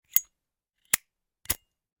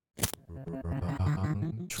Create,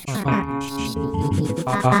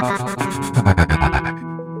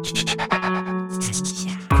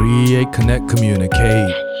 connect,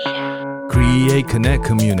 communicate. Create, connect,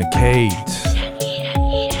 communicate.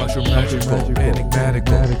 Usher magical,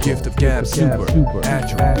 enigmatical, gift of gab, super,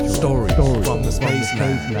 natural, stories from the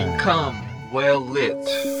Spacelab. Become well lit.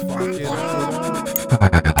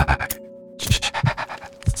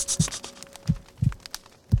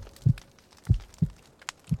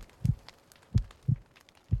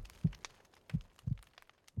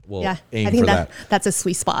 We'll Yeah, aim I think for that. that's a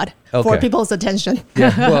sweet spot Okay. for people's attention.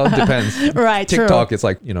 Yeah, well, it depends. Right, true. TikTok, it's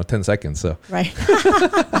like, 10 seconds. So, Right.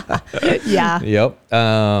 Yeah. yep.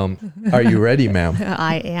 Are you ready, ma'am?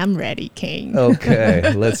 I am ready, Kane.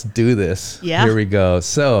 Okay, let's do this. Yeah. Here we go.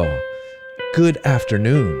 So, good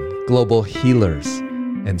afternoon, global healers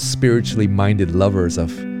and spiritually minded lovers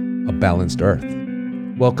of a balanced earth.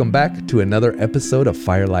 Welcome back to another episode of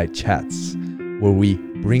Firelight Chats, where we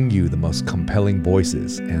bring you the most compelling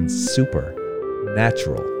voices and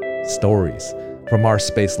supernatural stories from our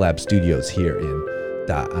Spacelab studios here in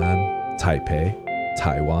Da'an, Taipei,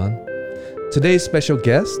 Taiwan. Today's special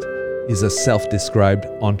guest is a self-described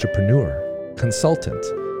entrepreneur, consultant,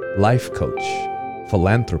 life coach,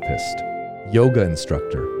 philanthropist, yoga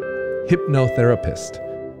instructor, hypnotherapist,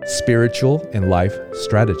 spiritual and life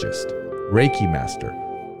strategist, Reiki master,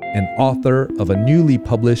 and author of a newly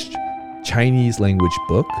published Chinese language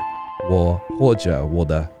book, 我活著我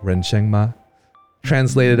的人生吗?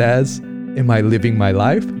 Translated as, Am I Living My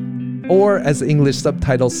Life? Or as the English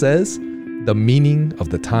subtitle says, The Meaning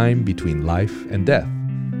of the Time Between Life and Death.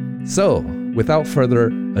 So, without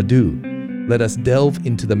further ado, let us delve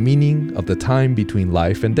into the meaning of the time between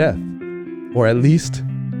life and death. Or at least,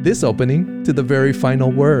 this opening to the very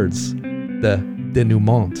final words, the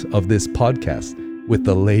denouement of this podcast with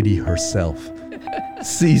the lady herself.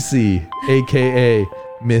 CC, aka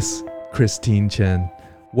Miss Christine Chien.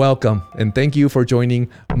 Welcome and thank you for joining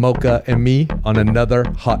Mocha and me on another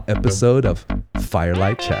hot episode of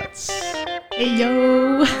Firelight Chats. Hey,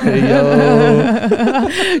 yo. Hey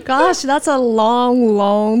yo. Gosh, that's a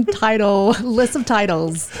long title, list of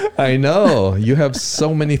titles. I know. You have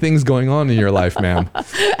so many things going on in your life, ma'am.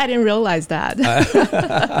 I didn't realize that.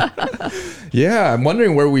 Yeah, I'm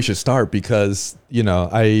wondering where we should start because,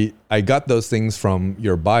 I got those things from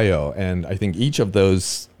your bio and I think each of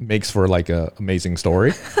those makes for like an amazing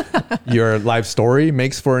story. Your life story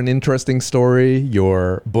makes for an interesting story.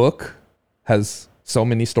 Your book has so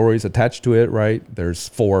many stories attached to it, right? There's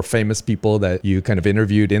 4 famous people that you kind of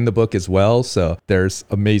interviewed in the book as well. So there's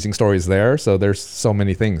amazing stories there. So there's so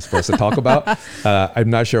many things for us to talk about. I'm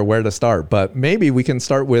not sure where to start, but maybe we can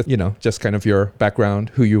start with, just kind of your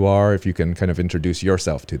background, who you are, if you can kind of introduce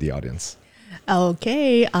yourself to the audience.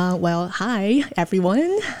 Okay. Well, hi,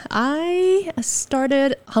 everyone. I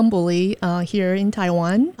started humbly here in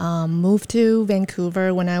Taiwan, moved to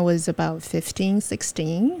Vancouver when I was about 15,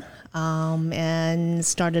 16. And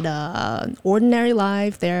started an ordinary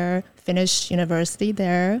life there, finished university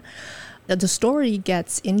there. The story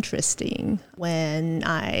gets interesting when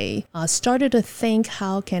I started to think,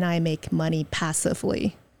 how can I make money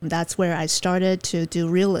passively? That's where I started to do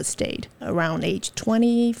real estate around age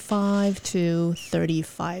 25 to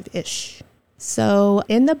 35-ish. So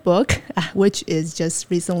in the book, which is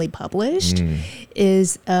just recently published,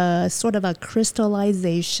 is a sort of a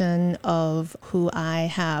crystallization of who I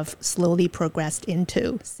have slowly progressed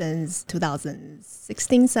into since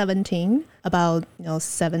 2016, 17, about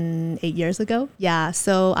 7, 8 years ago. Yeah,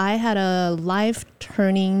 so I had a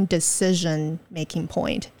life-turning decision-making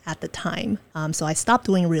point at the time. So I stopped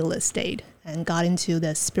doing real estate and got into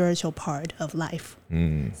the spiritual part of life.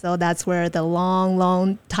 So that's where the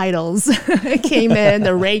long titles came in,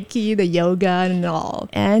 the Reiki, the yoga, and all.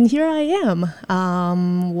 And here I am.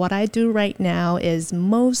 What I do right now is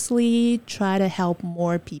mostly try to help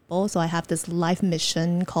more people. So I have this life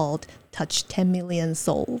mission called Touch 10 Million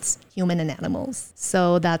Souls, Human and Animals.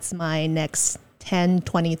 So that's my next 10,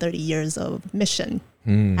 20, 30 years of mission.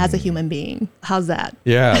 As a human being. How's that?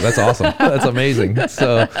 Yeah, that's awesome. That's amazing.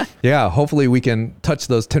 So yeah, hopefully we can touch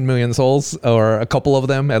those 10 million souls or a couple of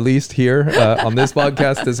them at least here on this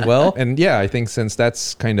podcast as well. And yeah, I think since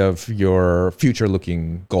that's kind of your future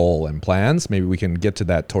looking goal and plans, maybe we can get to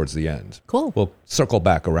that towards the end. Cool. We'll circle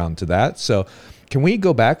back around to that. So can we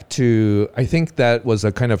go back to, I think that was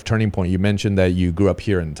a kind of turning point. You mentioned that you grew up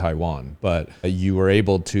here in Taiwan, but you were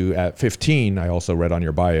able to, at 15, I also read on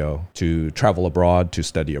your bio, to travel abroad, to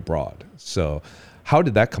study abroad. So How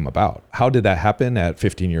did that come about? How did that happen at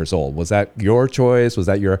 15 years old? Was that your choice? Was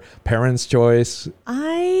that your parents' choice?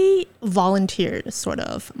 I volunteered, sort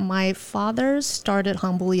of. My father started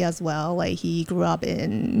humbly as well. Like he grew up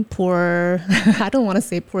in poor, I don't want to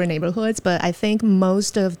say poor neighborhoods, but I think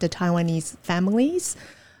most of the Taiwanese families,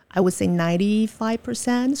 I would say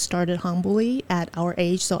 95% started humbly at our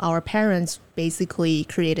age. So our parents basically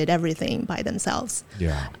created everything by themselves.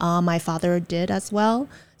 Yeah. My father did as well.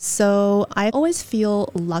 So I always feel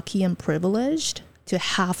lucky and privileged to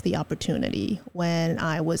have the opportunity. When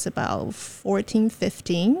I was about 14,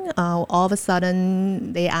 15, all of a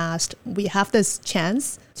sudden they asked, we have this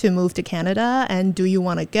chance to move to Canada, and do you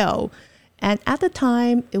want to go? And at the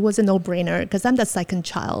time, it was a no-brainer because I'm the second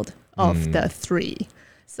child of the three.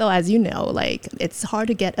 So as you know, like it's hard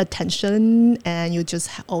to get attention, and you just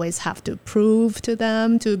always have to prove to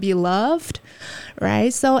them to be loved,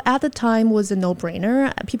 right? So at the time was a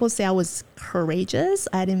no-brainer. People say I was courageous.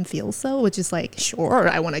 I didn't feel so, which is like, sure,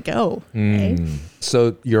 I want to go. Right?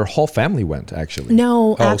 So your whole family went, actually?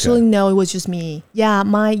 No, actually, okay. no, it was just me. Yeah,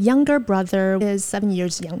 my younger brother is 7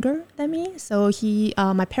 years younger than me. So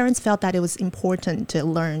my parents felt that it was important to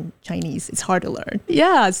learn Chinese. It's hard to learn.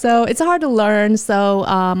 Yeah, so it's hard to learn. So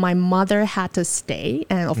my mother had to stay.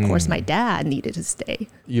 And of course, my dad needed to stay.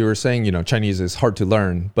 You were saying, Chinese is hard to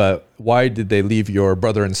learn, but why did they leave your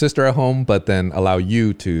brother and sister at home, but then allow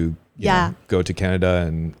you to go to Canada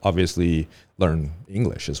and obviously learn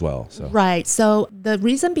English as well? So. Right. So the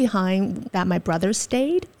reason behind that my brother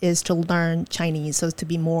stayed is to learn Chinese. So to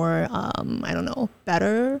be more,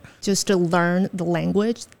 better, just to learn the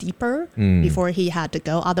language deeper before he had to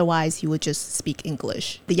go. Otherwise, he would just speak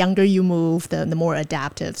English. The younger you move, the more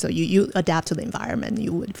adaptive. So you adapt to the environment.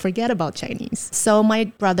 You would forget about Chinese. So my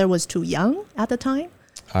brother was too young at the time.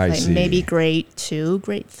 I see. Maybe grade 2,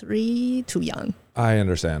 grade 3, too young. I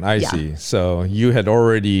understand. I see. So you had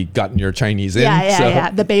already gotten your Chinese in.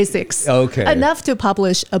 Yeah. The basics. Okay. Enough to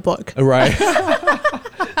publish a book. Right.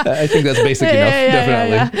 I think that's basic enough,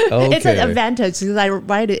 definitely. Yeah. Okay. It's an advantage because I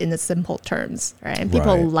write it in the simple terms, right? And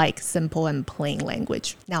people like simple and plain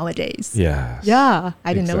language nowadays. Yeah. Yeah,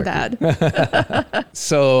 I didn't know that.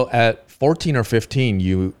 So at 14 or 15,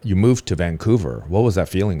 you moved to Vancouver. What was that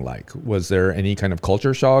feeling like? Was there any kind of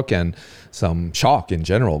culture shock and some shock in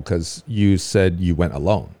general? Because you said you went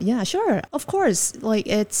alone. Yeah, sure. Of course. Like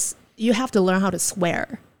you have to learn how to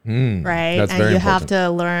swear. Right. That's and very you important. have to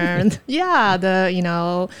learn,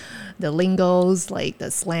 the lingos, like the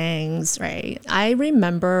slangs, right? I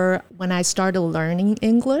remember when I started learning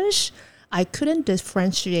English, I couldn't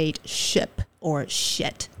differentiate ship or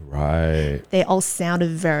shit. Right. They all sounded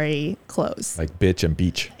very close. Like bitch and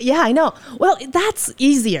beach. Yeah, I know. Well, that's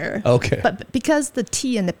easier. Okay. But because the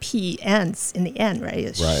T and the P ends in the end, right?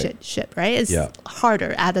 It's shit, right? It's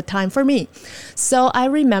harder at the time for me. So I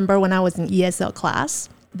remember when I was in ESL class,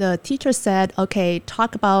 the teacher said, okay,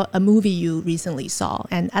 talk about a movie you recently saw.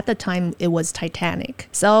 And at the time, it was Titanic.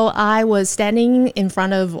 So I was standing in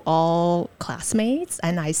front of all classmates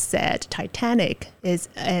and I said, Titanic is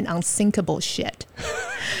an unsinkable shit.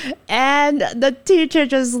 And the teacher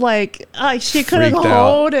just she couldn't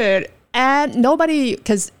hold it. And nobody,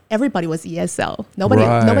 because everybody was ESL.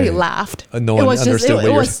 Nobody laughed. No one understood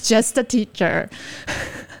it was just the teacher.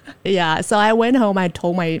 Yeah, so I went home, I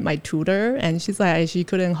told my tutor, and she's like, she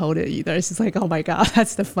couldn't hold it either. She's like, oh my God,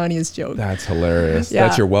 that's the funniest joke. That's hilarious. Yeah.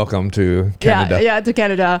 That's your welcome to Canada. Yeah, to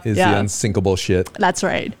Canada. Is the unsinkable shit. That's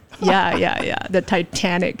right. Yeah. The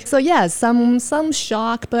Titanic. So yeah, some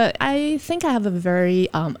shock, but I think I have a very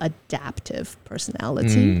adaptive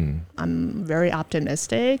personality. I'm very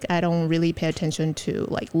optimistic. I don't really pay attention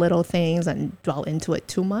to little things and dwell into it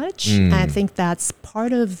too much. And I think that's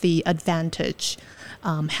part of the advantage.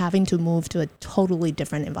 Having to move to a totally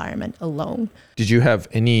different environment alone. Did you have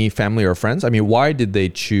any family or friends? I mean, why did they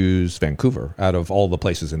choose Vancouver out of all the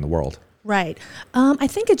places in the world? Right. I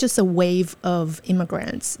think it's just a wave of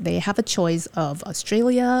immigrants. They have a choice of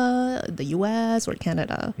Australia, the US, or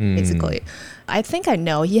Canada, basically. I think I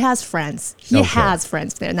know. He has friends. He has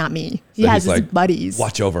friends there, not me. He has his buddies.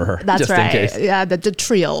 Watch over her. That's just right. In case. Yeah, the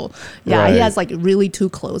trio. Yeah, he has really two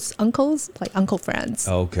close uncles, uncle friends.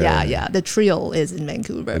 Okay. Yeah. The trio is in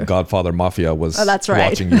Vancouver. The Godfather Mafia was that's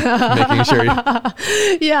right. watching you, making sure you...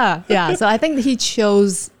 Yeah. So I think he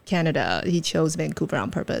chose Canada. He chose Vancouver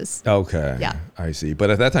on purpose. Okay. Yeah. I see. But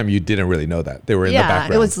at that time, you didn't really know that. They were in the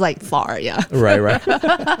background. It was far, yeah. Right.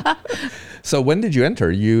 So when did you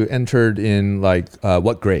enter? You entered in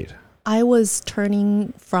what grade? I was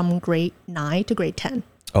turning from grade 9 to grade 10.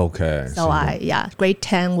 Okay. So grade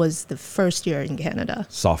 10 was the first year in Canada.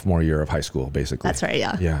 Sophomore year of high school, basically. That's right,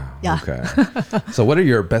 yeah. Yeah. Okay. So what are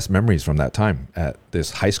your best memories from that time at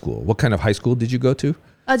this high school? What kind of high school did you go to?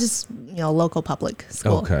 Just, local public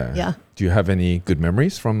school. Okay. Yeah. Do you have any good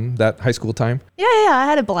memories from that high school time? Yeah, I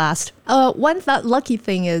had a blast. One lucky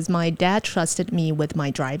thing is my dad trusted me with my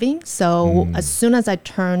driving. So as soon as I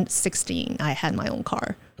turned 16, I had my own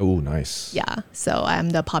car. Oh, nice. Yeah. So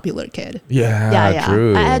I'm the popular kid. Yeah,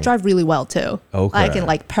 true. I drive really well too. Okay. I can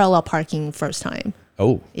parallel parking first time.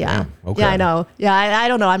 Oh, Yeah. damn. Okay. Yeah, I know. Yeah, I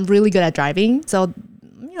don't know. I'm really good at driving. So,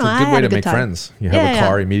 It's a good way to make friends. You have a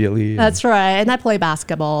car immediately. That's right. And I play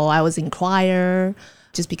basketball. I was in choir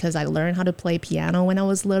just because I learned how to play piano when I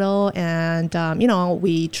was little. And,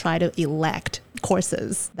 we try to elect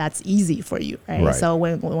courses that's easy for you, right? So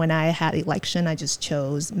when I had election, I just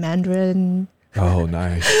chose Mandarin. Oh,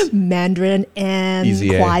 nice. Mandarin and Easy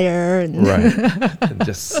choir. Right. And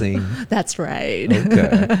just sing. That's right.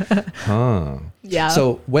 Okay. Huh. Yeah.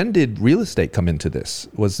 So when did real estate come into this?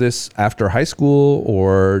 Was this after high school,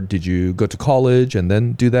 or did you go to college and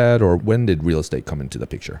then do that? Or when did real estate come into the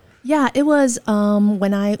picture? Yeah, it was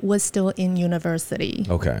when I was still in university.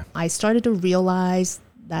 Okay. I started to realize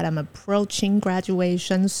that I'm approaching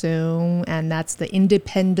graduation soon, and that's the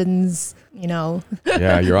independence,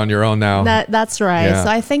 Yeah, you're on your own now. That's right. Yeah. So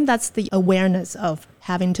I think that's the awareness of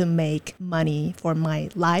having to make money for my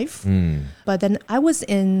life. But then I was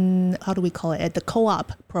in, how do we call it, the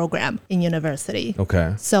co-op program in university.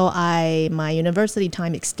 Okay. So my university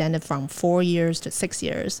time extended from 4 years to 6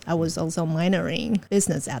 years. I was also minoring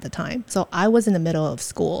business at the time. So I was in the middle of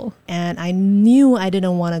school, and I knew I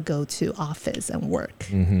didn't want to go to office and work,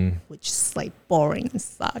 which is boring and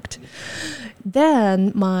sucked.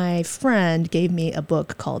 Then my friend gave me a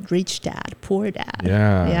book called Rich Dad, Poor Dad.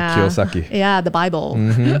 Yeah. Kiyosaki. Yeah, the Bible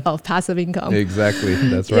of passive income. Exactly.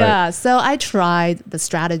 That's right. Yeah, so I tried the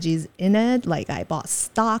strategies in it. I bought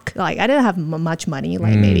stock. I didn't have much money,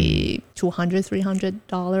 maybe $200,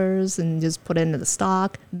 $300, and just put it into the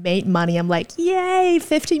stock. Made money. I'm like, yay,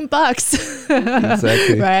 $15.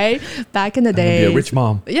 Exactly. Right? Back in the day. Be a rich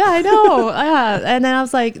mom. Yeah, I know. Yeah. And then I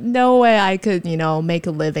was like, no way I could, make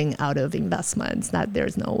a living out of investments.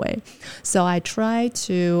 There's no way. So I tried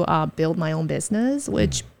to build my own business,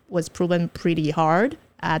 which was proven pretty hard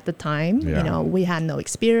at the time. Yeah. We had no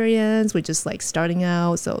experience. We're just starting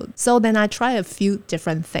out. So then I tried a few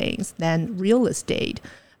different things. Then real estate,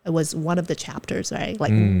 it was one of the chapters, right?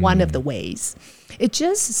 One of the ways. It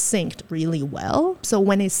just synced really well. So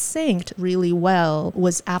when it synced really well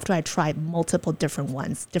was after I tried multiple different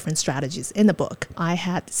ones, different strategies in the book. I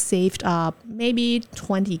had saved up maybe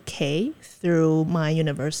 $20K through my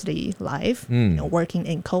university life, working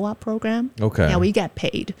in co-op program. Okay. Yeah, we get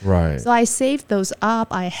paid. Right. So I saved those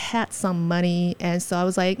up. I had some money. And so I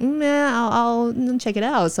was like, I'll check it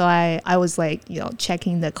out. So I was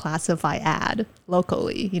checking the classify ad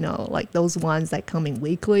locally, those ones that come in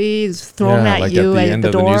weekly, just thrown at you. At the at end the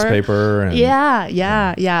of door. the newspaper. And Yeah.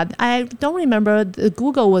 I don't remember.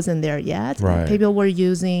 Google wasn't there yet. Right. People were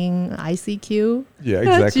using ICQ. Yeah,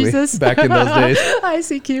 exactly. Jesus. Back in those days.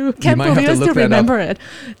 ICQ. Can't might have believe to I look still that remember it.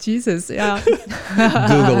 Jesus. Yeah.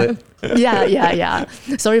 Google it. Yeah.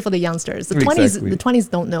 Sorry for the youngsters. The 20s. Exactly. The 20s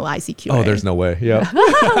don't know ICQ. Oh, right? there's no way. Yeah.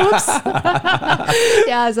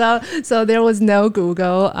 Yeah. So there was no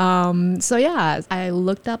Google. So yeah, I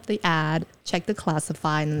looked up the ad, checked the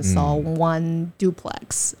classify, and saw one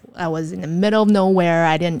duplex. I was in the middle of nowhere.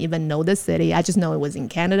 I didn't even know the city. I just know it was in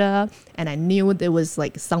Canada, and I knew it was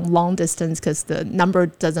some long distance because the number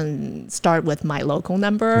doesn't start with my local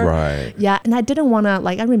number. Right. Yeah, and I didn't want to,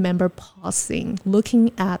 I remember pausing,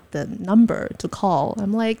 looking at the number to call.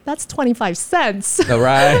 I'm like, that's 25 cents. All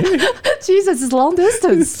right. Jesus, it's long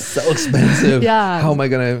distance. So expensive. Yeah. How am I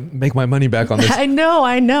going to make my money back on this? I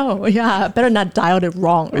know. Yeah, better not dial it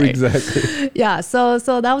wrong, right? Exactly. Yeah, so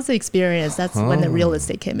that was the experience. That's when the real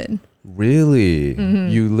estate came in. Really?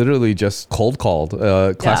 You literally just cold called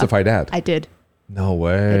a classified ad? I did. No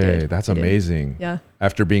way. did. That's I did. amazing. Yeah.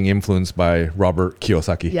 After being influenced by Robert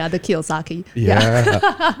Kiyosaki. Yeah, the Kiyosaki. Yeah.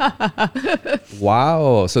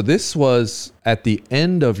 Wow. So this was at the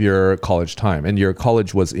end of your college time, and your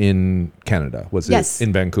college was in Canada. Was Yes. it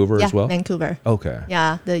in Vancouver as well? Vancouver. Okay.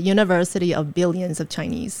 Yeah, the University of Billions of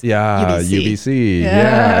Chinese. Yeah, UBC.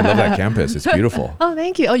 Yeah, I love that campus. It's beautiful. Oh,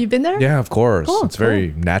 thank you. Oh, you've been there? Yeah, of course. Cool, it's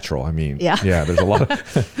very natural. I mean, Yeah. there's a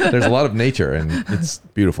lot of nature, and it's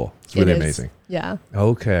beautiful. It's really It is. amazing. Yeah.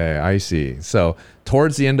 Okay, I see. So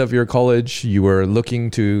towards the end of your college, you were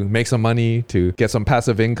looking to make some money, to get some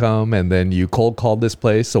passive income, and then you cold called this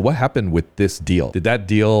place. So what happened with this deal? Did that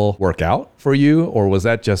deal work out for you, or was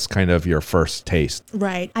that just kind of your first taste?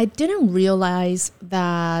 Right. I didn't realize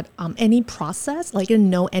that any process, like I didn't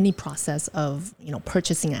know any process of,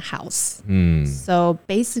 purchasing a house. So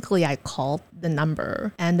basically I called the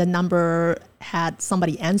number and the number had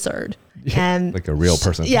somebody answered. And like a real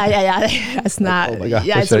person. Yeah. It's not. Oh my God,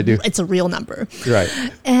 yeah, what should I do? It's a real number. Right.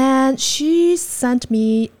 And she sent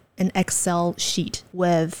me an Excel sheet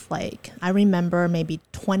with I remember maybe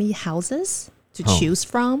 20 houses to choose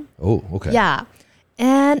from. Oh, okay. Yeah.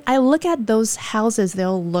 And I look at those houses,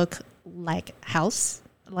 they'll look like house.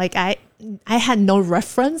 Like I had no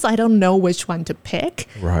reference. I don't know which one to pick.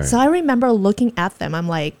 Right. So I remember looking at them. I'm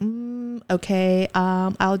like, okay,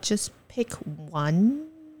 I'll just pick one.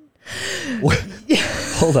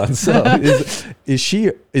 Hold on. So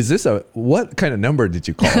what kind of number did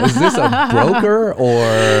you call? Is this a broker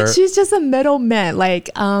or? She's just a middleman.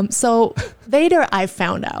 So later I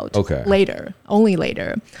found out. Okay. Only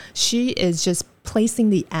later, she is just placing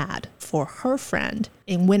the ad for her friend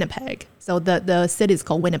in Winnipeg. So the city is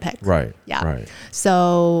called Winnipeg. Right. Yeah. Right.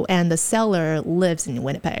 So, and the seller lives in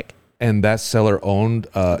Winnipeg. And that seller owned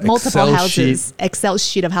multiple Excel houses, Excel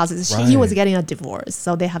sheet of houses. Right. He was getting a divorce,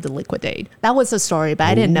 so they have to liquidate. That was the story, but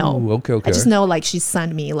I didn't know. Okay. I just know she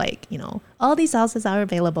sent me all these houses are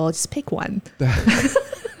available. Just pick one.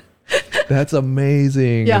 That's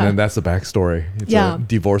amazing. Yeah. And then that's the backstory. It's a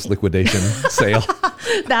divorce liquidation sale.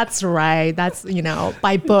 That's right. That's,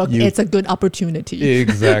 by book, it's a good opportunity.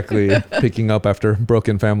 Exactly. Picking up after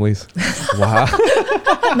broken families. Wow.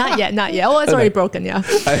 Not yet. Oh, it's already broken. Yeah.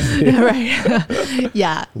 Right.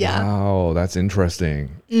 Yeah. Wow. That's interesting.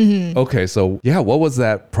 Okay. So what was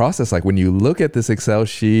that process like? When you look at this Excel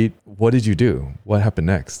sheet, what did you do? What happened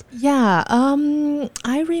next? Yeah.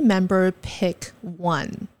 I remember pick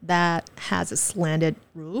one that has a slanted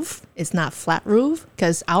roof. It's not flat roof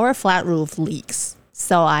because our flat roof leaks.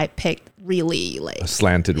 So I picked really a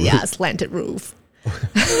slanted roof. Yeah, slanted roof.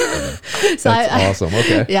 That's awesome.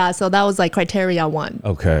 Okay. Yeah, so that was criteria one.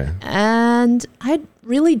 Okay. And I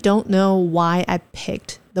really don't know why I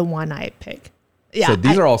picked the one I picked. Yeah, so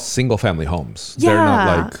these are all single family homes. Yeah, they're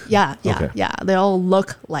not yeah. They all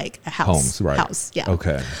look like a house. Homes, right. House, yeah.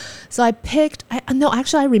 Okay. So I picked, I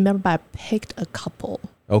remember I picked a couple.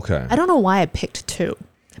 Okay. I don't know why I picked two.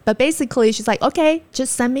 But basically, she's like, okay,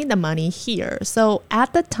 just send me the money here. So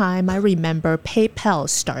at the time, I remember PayPal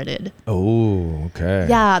started. Oh, okay.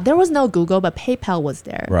 Yeah, there was no Google, but PayPal was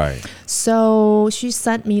there. Right. So she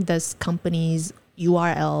sent me this company's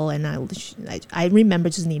URL, and I remember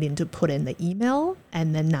just needing to put in the email,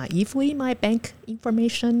 and then naively, my bank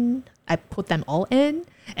information, I put them all in,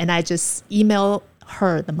 and I just email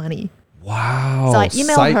her the money. Wow. So I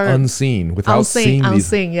emailed Sight her unseen without seeing these.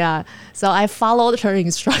 Unseen, yeah. So I followed her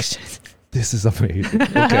instructions. This is amazing.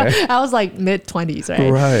 Okay. I was mid-20s,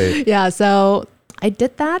 right? Right. Yeah, so I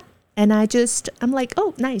did that and I'm like,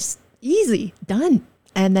 oh, nice, easy, done.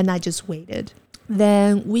 And then I just waited.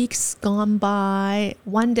 Then weeks gone by.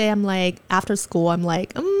 One day I'm like, after school, I'm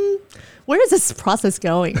like, where is this process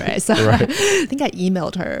going, right? So Right. I think I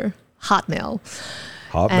emailed her, Hotmail.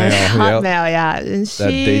 Hotmail, yeah. And that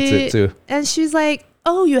dates it too. And she's like,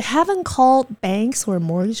 oh, you haven't called banks or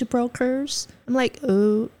mortgage brokers? I'm like,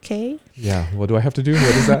 okay. Yeah, what do I have to do?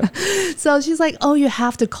 What is that? So she's like, oh, you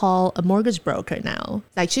have to call a mortgage broker now.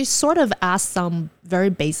 She sort of asked some very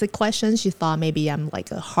basic questions. She thought maybe I'm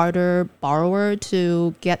a harder borrower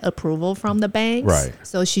to get approval from the banks. Right.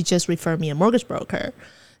 So she just referred me a mortgage broker.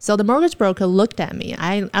 So the mortgage broker looked at me.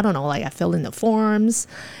 I don't know, I filled in the forms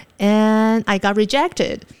and I got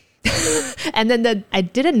rejected. And then I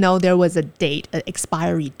didn't know there was an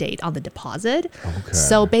expiry date on the deposit. Okay.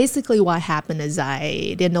 So basically what happened is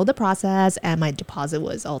I didn't know the process and my deposit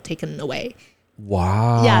was all taken away.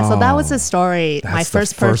 Wow. Yeah, so that was the story. That's my the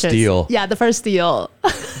first purchase. deal. Yeah, the first deal.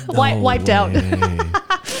 Wiped out.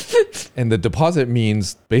 And the deposit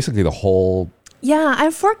means basically the whole... Yeah, I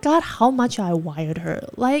forgot how much I wired her.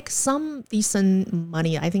 Some decent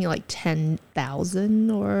money. I think 10,000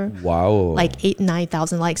 or Wow.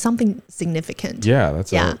 8,000-9,000, something significant. Yeah,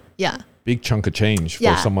 that's a big chunk of change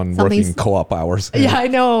for someone working co-op hours. Yeah, I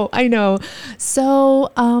know.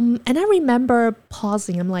 So, and I remember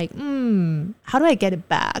pausing. I'm like, how do I get it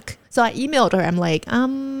back? So I emailed her. I'm like,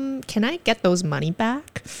 can I get those money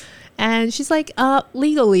back? And she's like,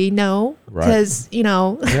 legally, no. Because,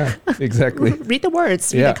 Yeah, exactly. read the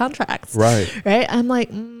words, read the contracts. Right. I'm like,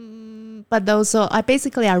 but those, so I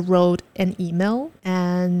wrote an email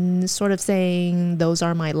and sort of saying, those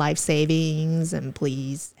are my life savings and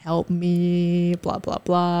please help me, blah, blah,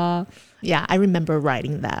 blah. Yeah, I remember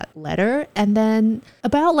writing that letter. And then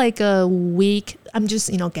about like a week, I'm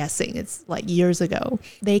just, guessing, it's like years ago,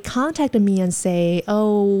 they contacted me and say,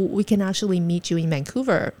 oh, we can actually meet you in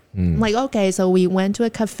Vancouver. I'm like, okay. So we went to a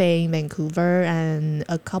cafe in Vancouver and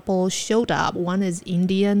a couple showed up. One is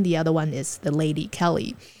Indian, the other one is the lady,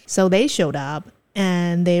 Kelly. So they showed up.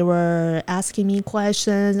 And they were asking me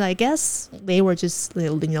questions. I guess they were just,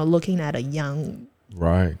 looking at a young,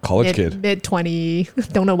 right, college kid,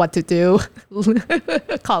 mid-20, don't know what to do,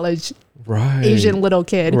 college, right, Asian little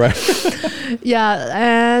kid. Right. Yeah,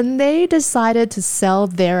 and they decided to sell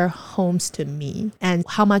their homes to me. And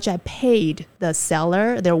how much I paid the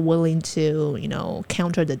seller, they're willing to,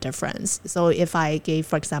 counter the difference. So if I gave,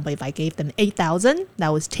 for example, if I gave them $8,000, that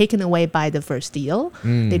was taken away by the first deal,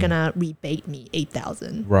 they're gonna rebate me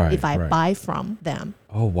 $8,000 right, if I buy from them.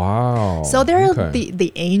 Oh, wow. So they're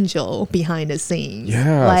the angel behind the scenes.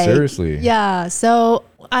 Yeah, seriously. Yeah. So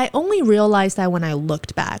I only realized that when I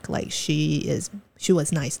looked back, like she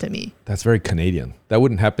was nice to me. That's very Canadian. That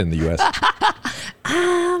wouldn't happen in the US.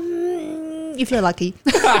 If you're lucky.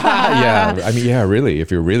 Yeah. I mean, yeah, really.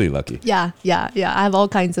 If you're really lucky. Yeah. I have all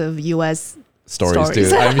kinds of US stories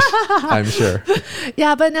too. I'm sure.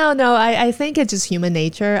 Yeah, but no. I think it's just human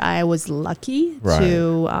nature. I was lucky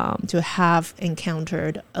to have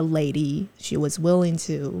encountered a lady. She was willing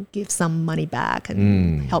to give some money back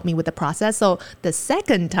and help me with the process. So the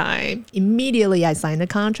second time, immediately I signed a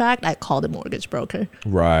contract. I called a mortgage broker.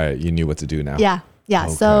 Right. You knew what to do now. Yeah.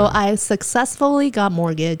 Okay. So I successfully got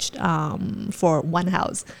mortgaged for one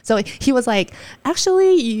house. So he was like,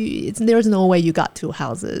 actually, there's no way you got two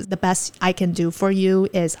houses. The best I can do for you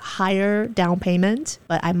is higher down payment,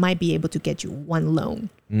 but I might be able to get you one loan.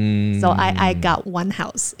 So I got one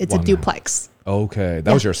house. It's a duplex. Okay.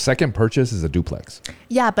 That was your second purchase is a duplex.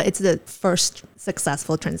 Yeah, but it's the first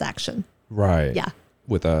successful transaction. Right. Yeah.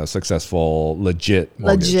 With a successful, legit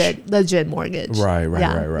mortgage. Legit mortgage. Right.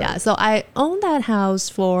 Yeah. So I owned that house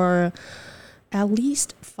for at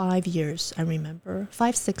least 5 years, I remember.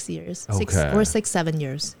 5-6 years. Okay. 7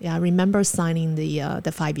 years. Yeah, I remember signing the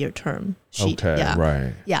 5-year term sheet. Okay, yeah.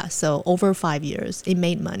 right. Yeah, so over 5 years, it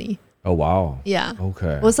made money. Oh, wow. Yeah.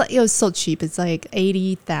 Okay. It was so cheap. It's like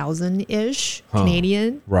 80,000-ish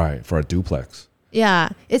Canadian. Right, for a duplex. Yeah,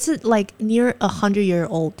 it's like near a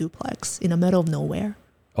 100-year-old duplex in the middle of nowhere.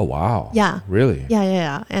 Oh, wow. Yeah. Really?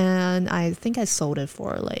 Yeah. And I think I sold it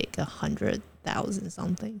for like 100,000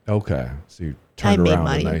 something. Okay. So you turned around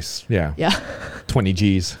a nice, 20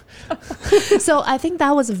 G's. So I think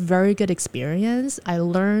that was a very good experience. I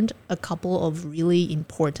learned a couple of really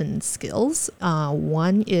important skills.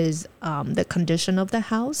 One is the condition of the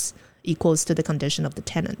house equals to the condition of the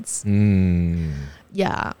tenants.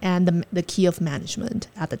 Yeah, and the key of management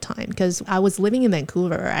at the time, because I was living in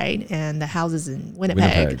Vancouver, right, and the house is in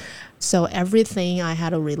Winnipeg. So everything I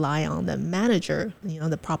had to rely on the manager,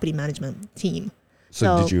 the property management team.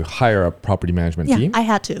 So did you hire a property management team? Yeah, I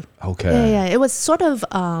had to. Okay. Yeah. It was sort of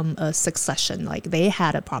a succession. Like they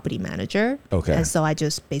had a property manager. Okay. And so I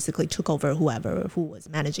just basically took over who was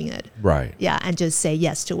managing it. Right. Yeah, and just say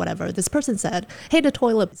yes to whatever. This person said, hey, the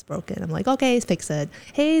toilet is broken. I'm like, okay, fix it.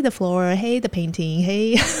 Hey, the floor. Hey, the painting.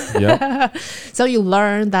 Hey. Yep. So you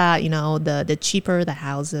learn that, the cheaper the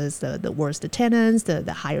houses, the worse the tenants,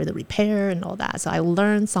 the higher the repair and all that. So I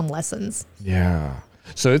learned some lessons. Yeah.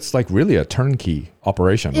 So it's like really a turnkey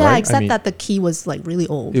operation, right? Yeah, except that the key was like really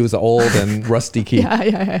old. It was an old and rusty key.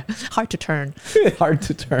 Yeah. Hard to turn. Hard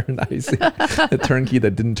to turn, I see. A turnkey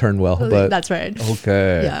that didn't turn well. But that's right.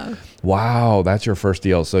 Okay. Yeah. Wow, that's your first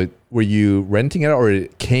deal. So were you renting it or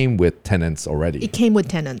it came with tenants already? It came with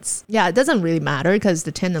tenants. Yeah, it doesn't really matter because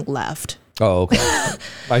the tenant left. Oh, okay.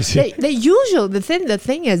 I see. The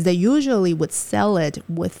thing is they usually would sell it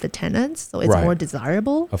with the tenants, so it's more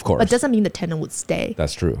desirable. Of course. But it doesn't mean the tenant would stay.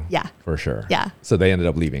 That's true. Yeah. For sure. Yeah. So they ended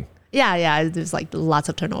up leaving. Yeah. There's like lots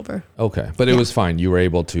of turnover. Okay. But it was fine. You were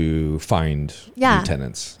able to find new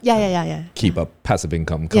tenants. Yeah. Keep up passive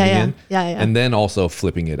income coming in. Yeah. And then also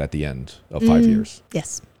flipping it at the end of 5 years.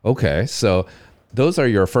 Yes. Okay. So those are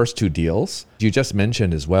your first two deals. You just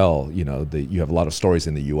mentioned as well, that you have a lot of stories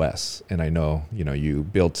in the US. And I know, you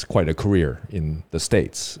built quite a career in the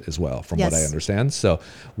States as well, from what I understand. So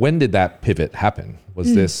when did that pivot happen?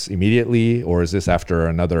 Was this immediately, or is this after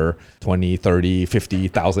another 20, 30,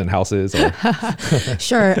 50,000 houses? Or?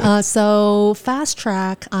 Sure. So fast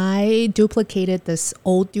track, I duplicated this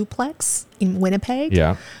old duplex in Winnipeg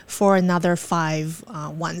for another 5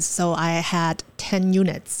 ones. So I had 10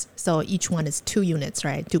 units. So each one is 2 units,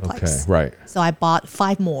 right? Duplex. Okay, right. So I bought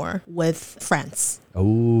 5 more with friends.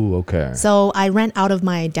 Oh, okay. So I ran out of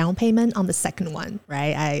my down payment on the second one,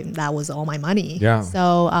 right? That was all my money. Yeah.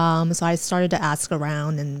 So I started to ask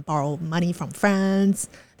around and borrow money from friends.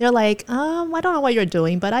 They're like, I don't know what you're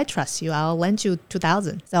doing, but I trust you. I'll lend you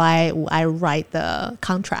 $2,000. So I write the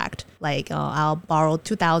contract. Like, I'll borrow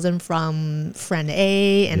 $2,000 from friend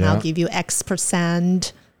A, and I'll give you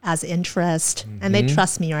X% as interest. And they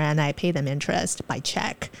trust me, right? And I pay them interest by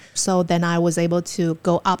check. So then I was able to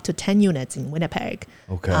go up to 10 units in Winnipeg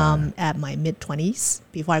at my mid-20s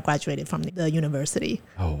before I graduated from the university.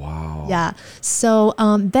 Oh, wow. Yeah. So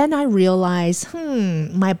then I realized,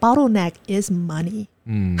 my bottleneck is money.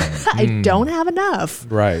 I don't have enough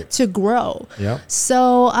to grow. Yep.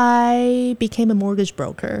 So I became a mortgage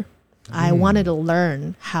broker. I wanted to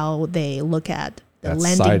learn how they look at the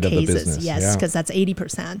lending cases. Yes, because that's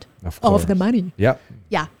 80% of the money. Yep.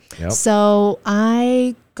 Yeah. Yep. So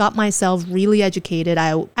I got myself really educated.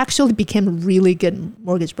 I actually became a really good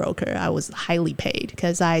mortgage broker. I was highly paid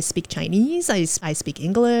because I speak Chinese, I speak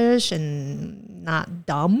English, and not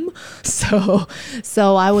dumb. So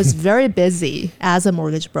I was very busy as a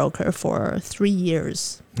mortgage broker for 3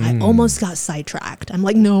 years. I almost got sidetracked. I'm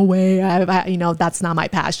like, no way. I that's not my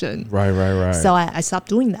passion. Right. So I stopped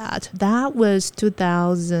doing that. That was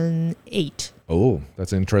 2008. Oh,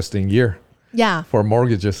 that's an interesting year. Yeah. For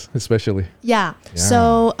mortgages, especially. Yeah.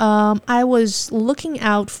 So I was looking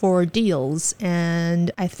out for deals,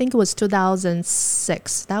 and I think it was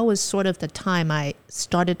 2006. That was sort of the time I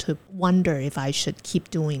started to wonder if I should keep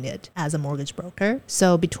doing it as a mortgage broker.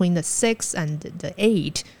 So between the 6 and the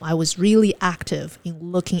 8, I was really active in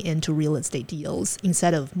looking into real estate deals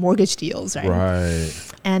instead of mortgage deals, right? Right.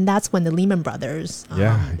 And that's when the Lehman Brothers,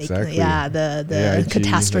 exactly. The AIG,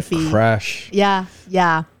 catastrophe. The crash. Yeah.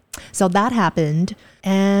 So that happened,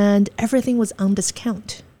 and everything was on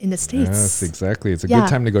discount in the States. Yes, exactly. It's a good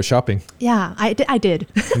time to go shopping. Yeah, I did.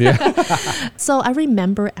 Yeah. So I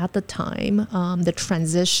remember at the time, the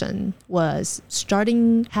transition was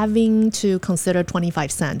starting having to consider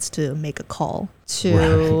 25 cents to make a call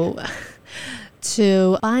to...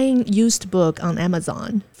 to buying used book on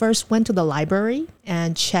Amazon. First went to the library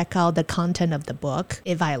and check out the content of the book.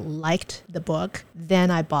 If I liked the book, then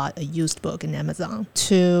I bought a used book in Amazon.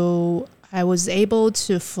 I was able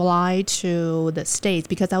to fly to the States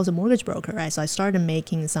because I was a mortgage broker, right? So I started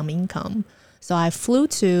making some income. So I flew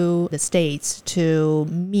to the States to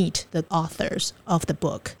meet the authors of the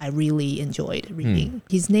book I really enjoyed reading.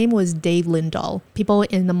 His name was Dave Lindahl. People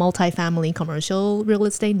in the multifamily commercial real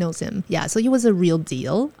estate knows him. Yeah, so he was a real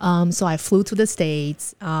deal. So I flew to the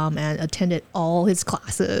States and attended all his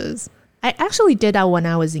classes. I actually did that when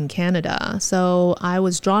I was in Canada. So I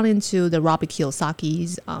was drawn into the Robert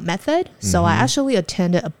Kiyosaki's method. So I actually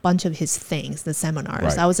attended a bunch of his things, the seminars.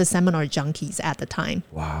 Right. I was a seminar junkie at the time.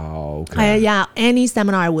 Wow. Okay. Any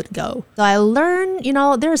seminar I would go. So I learned,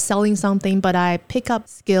 they're selling something, but I pick up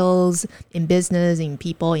skills in business, in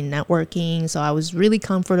people, in networking. So I was really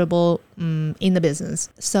comfortable in the business.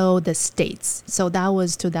 So the States. So that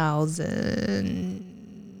was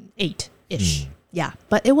 2008-ish. Yeah,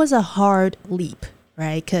 but it was a hard leap,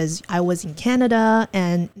 right? Because I was in Canada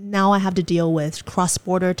and now I have to deal with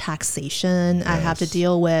cross-border taxation. Yes. I have to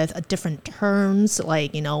deal with different terms.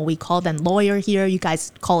 Like, we call them lawyer here. You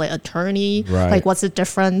guys call it attorney. Right. Like, what's the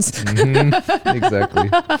difference? Exactly.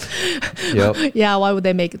 Yep. Yeah, why would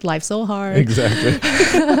they make life so hard? Exactly.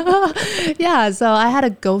 Yeah, so I had to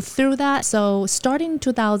go through that. So starting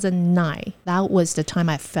 2009, that was the time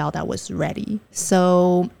I felt I was ready.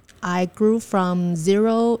 So I grew from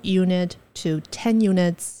 0 unit to 10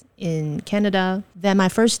 units in Canada. Then my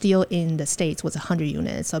first deal in the States was 100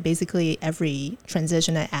 units. So basically every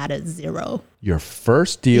transition I added 0. Your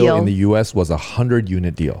first deal in the US was a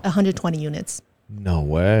 100-unit deal? 120 units. No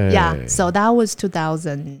way. Yeah, so that was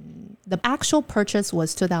 2000. The actual purchase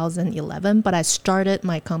was 2011, but I started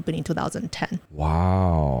my company in 2010.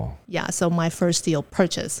 Wow. Yeah, so my first deal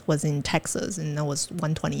purchase was in Texas, and that was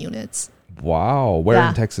 120 units. Wow. Where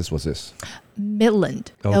in Texas was this?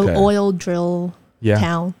 Midland, Okay. oil drill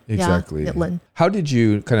town. Exactly. Yeah, Midland. How did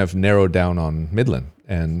you kind of narrow down on Midland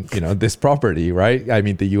and, this property, right? I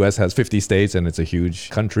mean, the US has 50 states and it's a huge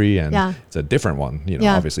country and it's a different one,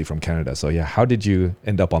 obviously from Canada. So how did you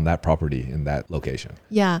end up on that property in that location?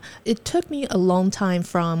 Yeah, it took me a long time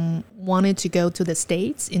from wanting to go to the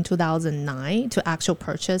States in 2009 to actual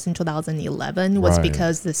purchase in 2011 was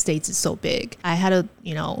because the States is so big. I had to,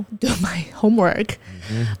 do my homework.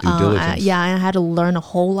 Due diligence. I had to learn a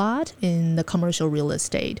whole lot in the commercial real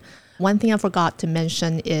estate. One thing I forgot to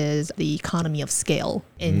mention is the economy of scale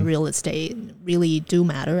in real estate really do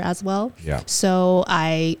matter as well. Yeah. So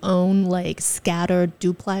I own like scattered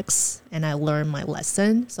duplex and I learned my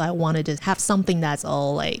lesson. So I wanted to have something that's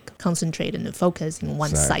all like concentrated and focused in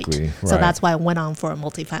one site. So that's why I went on for a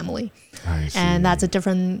multifamily. I see. And that's a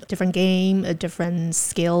different game, a different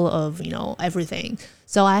scale of, everything.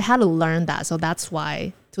 So I had to learn that. So that's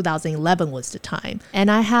why 2011 was the time. And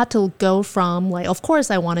I had to go from like, of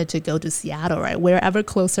course I wanted to go to Seattle, right? Wherever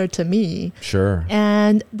closer to me. Sure.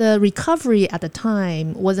 And the recovery at the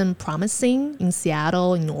time wasn't promising in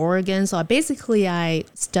Seattle, in Oregon. So I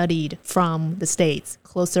studied from the States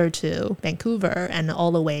closer to Vancouver and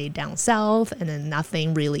all the way down south, and then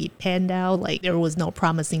nothing really panned out. Like there was no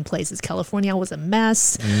promising places. California was a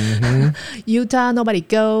mess. Utah, nobody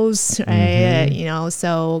goes, right?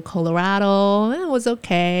 So Colorado, it was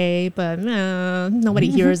okay, but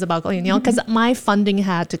nobody hears about, because my funding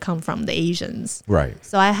had to come from the Asians. Right.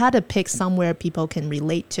 So I had to pick somewhere people can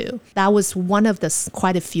relate to. That was one of the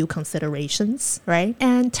quite a few considerations, right?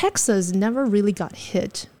 And Texas never really got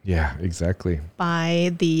hit. Yeah, exactly.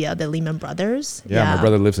 By the Lehman Brothers. Yeah, my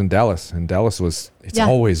brother lives in Dallas, and Dallas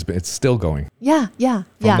it's still going. Yeah. From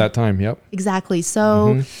that time, yep. Exactly.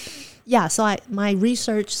 So, so my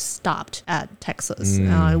research stopped at Texas.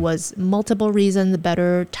 It was multiple reasons: the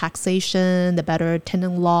better taxation, the better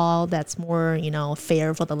tenant law that's more,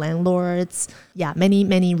 fair for the landlords. Yeah,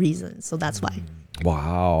 many reasons. So that's why.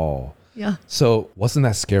 Wow. Yeah. So wasn't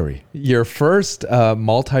that scary? Your first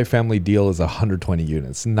multifamily deal is 120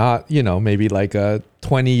 units, not, maybe like a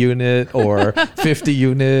 20 unit or 50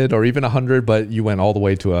 unit or even 100, but you went all the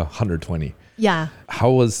way to 120. Yeah. How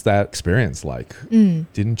was that experience like?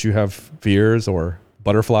 Didn't you have fears or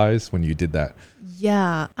butterflies when you did that?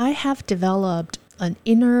 Yeah, I have developed an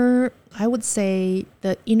I would say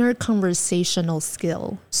the inner conversational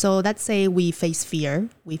skill. So let's say we face fear,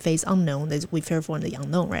 we face unknown, we fear for the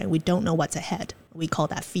unknown, right? We don't know what's ahead. We call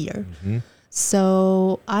that fear.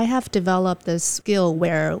 So I have developed this skill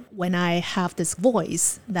where when I have this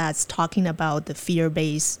voice that's talking about the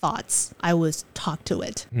fear-based thoughts, I would talk to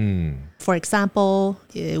it. For example,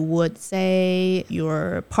 it would say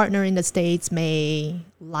your partner in the States may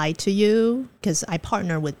lie to you, because I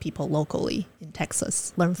partner with people locally in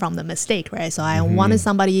Texas, learn from the mistake, right? So I wanted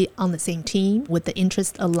somebody on the same team with the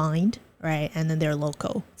interest aligned, right? And then they're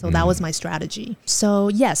local. So that was my strategy. So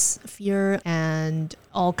yes, fear and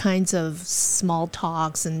all kinds of small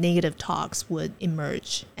talks and negative talks would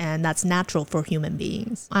emerge. And that's natural for human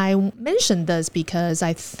beings. I mentioned this because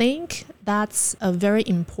I think that's a very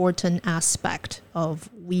important aspect of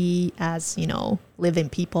we as, living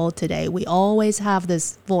people today. We always have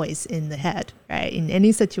this voice in the head, right? In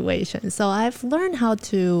any situation. So I've learned how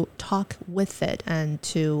to talk with it and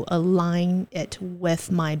to align it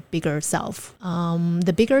with my bigger self.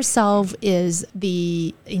 The bigger self is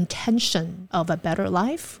the intention of a better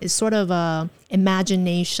life. It's sort of a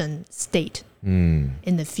imagination state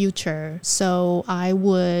in the future. So I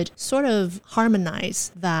would sort of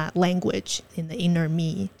harmonize that language in the inner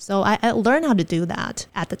me. So I learned how to do that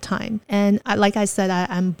at the time. And like I said,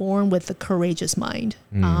 I'm born with a courageous mind.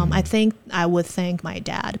 I think I would thank my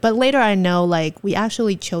dad. But later I know we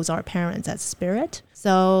actually chose our parents as spirit.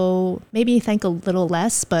 So maybe thank a little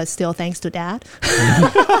less, but still thanks to dad.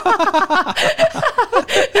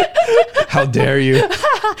 How dare you?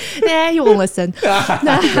 Nah, you won't listen.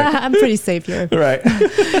 I'm pretty safe here. Right.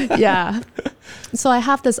 Yeah. So I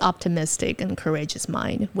have this optimistic and courageous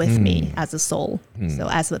mind with me as a soul, so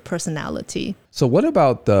as a personality. So what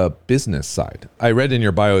about the business side? I read in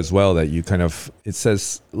your bio as well that you it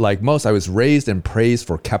says, like most, I was raised and praised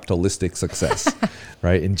for capitalistic success,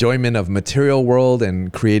 right? Enjoyment of material world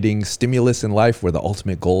and creating stimulus in life were the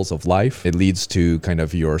ultimate goals of life. It leads to kind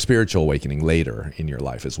of your spiritual awakening later in your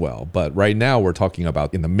life as well. But right now we're talking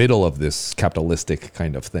about in the middle of this capitalistic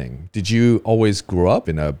kind of thing. Did you always grow up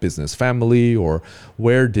in a business family, or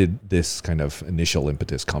where did this kind of initial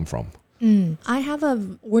impetus come from? I have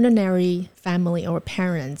an ordinary family or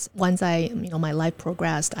parents. Once my life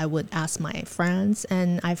progressed, I would ask my friends,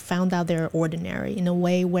 and I found out they're ordinary in a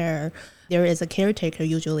way where there is a caretaker.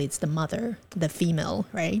 Usually it's the mother, the female,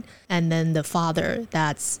 right? And then the father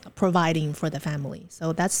that's providing for the family.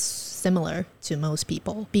 So that's similar to most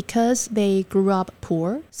people because they grew up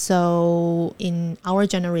poor. So in our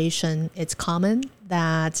generation, it's common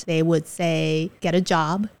that they would say, get a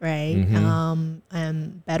job, right?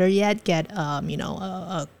 And better yet, get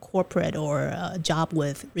a corporate or a job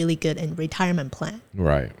with really good retirement plan.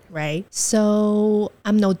 Right. So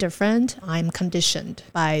I'm no different. I'm conditioned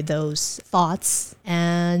by those thoughts.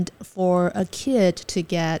 And for a kid to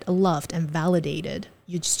get loved and validated,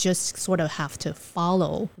 You just sort of have to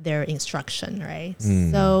follow their instruction, right?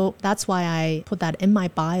 So that's why I put that in my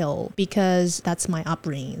bio, because that's my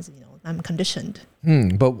upbringing. I'm conditioned.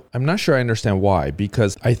 But I'm not sure I understand why,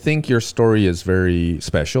 because I think your story is very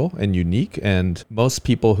special and unique. And most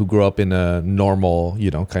people who grew up in a normal,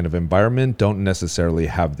 kind of environment don't necessarily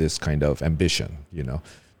have this kind of ambition,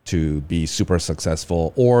 to be super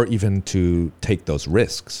successful or even to take those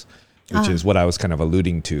risks, which is what I was kind of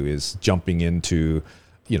alluding to, is jumping into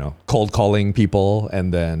cold calling people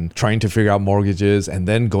and then trying to figure out mortgages and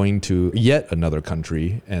then going to yet another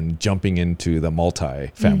country and jumping into the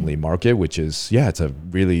multi-family market, which is, it's a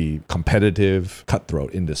really competitive,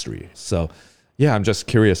 cutthroat industry. So I'm just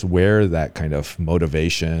curious where that kind of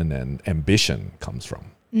motivation and ambition comes from.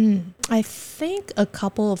 I think a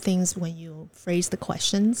couple of things when you phrase the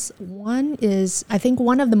questions. One is, I think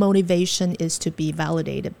one of the motivation is to be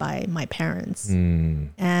validated by my parents.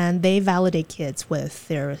 And they validate kids with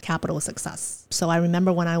their capital success. So I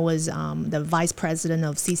remember when I was the vice president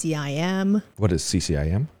of CCIM. What is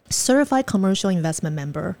CCIM? Certified Commercial Investment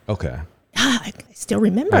Member. Okay. I still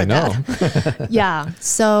remember that. Yeah.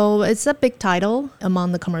 So it's a big title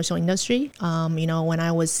among the commercial industry. When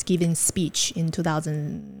I was giving speech in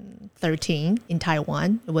 2013 in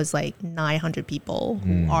Taiwan, it was like 900 people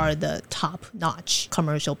who are the top-notch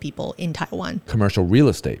commercial people in Taiwan. Commercial real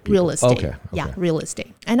estate people. Real estate. Okay. Yeah, real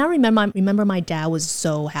estate. And I remember my dad was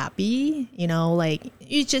so happy,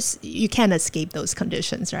 you can't escape those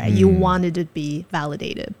conditions, right? You wanted to be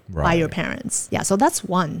validated by your parents. Yeah, so that's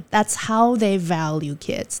one. That's how they value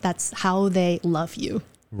kids. That's how they love you.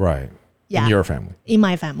 Right. Yeah. In your family. In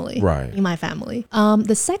my family. Right. In my family.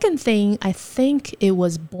 The second thing, I think it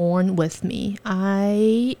was born with me.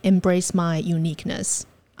 I embrace my uniqueness.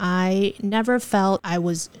 I never felt I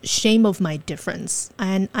was ashamed of my difference.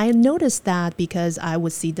 And I noticed that because I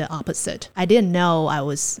would see the opposite. I didn't know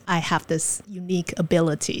I have this unique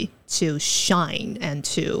ability to shine and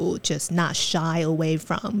to just not shy away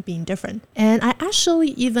from being different. And I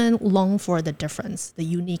actually even long for the difference, the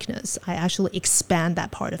uniqueness. I actually expand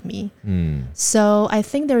that part of me. So I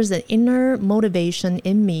think there's an inner motivation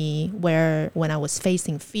in me where when I was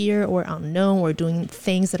facing fear or unknown or doing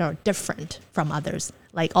things that are different from others,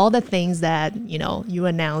 like all the things that, you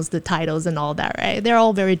announce the titles and all that, right? They're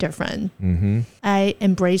all very different. I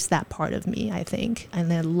embrace that part of me, I think,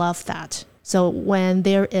 and I love that. So when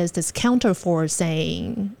there is this counterforce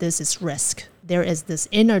saying this is risk, there is this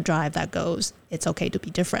inner drive that goes, it's okay to be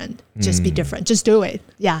different. Just be different. Just do it.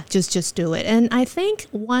 Yeah, just do it. And I think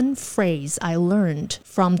one phrase I learned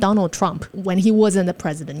from Donald Trump when he wasn't the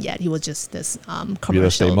president yet, he was just this commercial real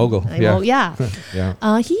estate mogul. Yeah.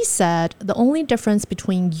 He said the only difference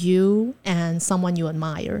between you and someone you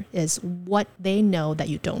admire is what they know that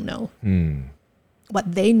you don't know.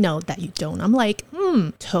 What they know that you don't. I'm like,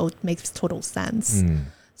 makes total sense.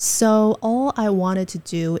 So all I wanted to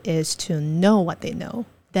do is to know what they know.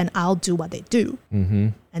 Then I'll do what they do.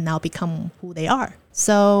 And I'll become who they are.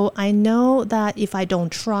 So I know that if I don't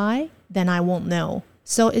try, then I won't know.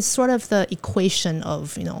 So it's sort of the equation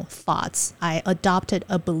of, thoughts. I adopted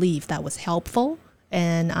a belief that was helpful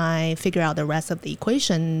and I figure out the rest of the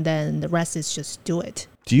equation, then the rest is just do it.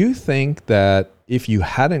 Do you think that if you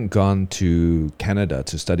hadn't gone to Canada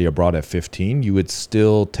to study abroad at 15, you would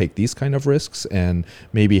still take these kind of risks and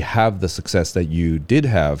maybe have the success that you did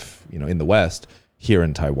have, in the West here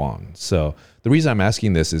in Taiwan? So the reason I'm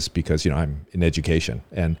asking this is because, I'm in education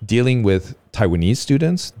and dealing with Taiwanese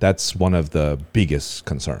students, that's one of the biggest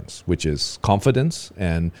concerns, which is confidence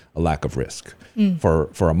and a lack of risk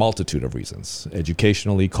for a multitude of reasons,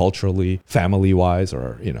 educationally, culturally, family-wise,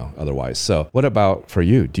 or, otherwise. So what about for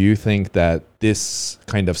you? Do you think that this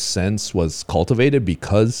kind of sense was cultivated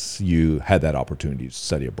because you had that opportunity to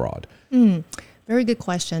study abroad? Very good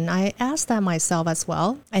question. I asked that myself as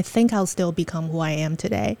well. I think I'll still become who I am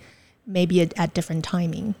today, maybe at different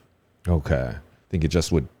timing. Okay. Think it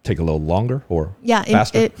just would take a little longer or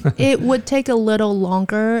faster? It would take a little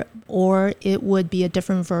longer, or it would be a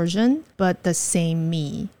different version, but the same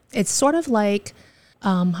me. It's sort of like,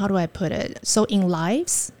 how do I put it? So in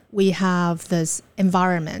lives, we have this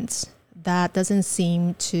environment that doesn't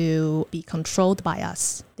seem to be controlled by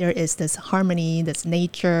us. There is this harmony, this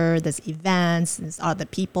nature, this events, these other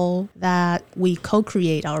people that we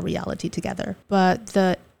co-create our reality together. But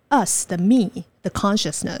the us, the me, the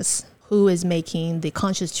consciousness, who is making the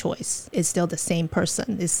conscious choice is still the same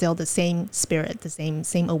person, is still the same spirit, the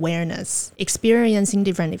same awareness, experiencing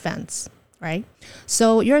different events, right?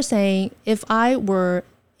 So you're saying if I were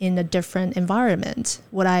in a different environment,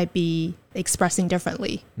 would I be expressing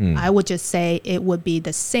differently? I would just say it would be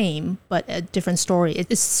the same, but a different story.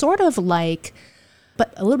 It's sort of like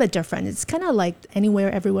but a little bit different. It's kind of like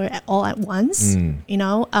anywhere, everywhere, all at once, you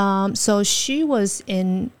know? So she was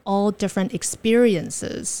in all different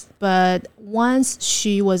experiences, but once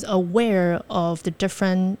she was aware of the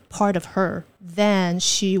different part of her, then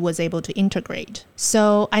she was able to integrate.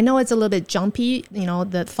 So I know it's a little bit jumpy, you know,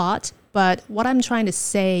 the thought, but what I'm trying to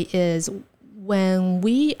say is when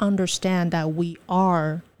we understand that we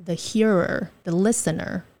are the hearer, the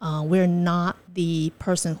listener, we're not the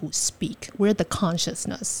person who speak. We're the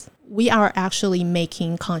consciousness. We are actually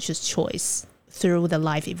making conscious choice through the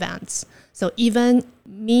life events. So even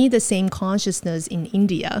me, the same consciousness in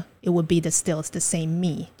India, it would be still the same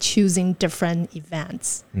me, choosing different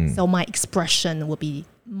events. So my expression will be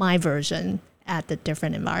my version at the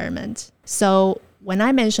different environment. So when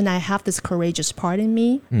I mentioned I have this courageous part in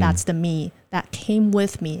me, that's the me that came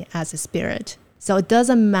with me as a spirit. So it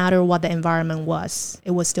doesn't matter what the environment was,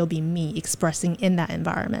 it would still be me expressing in that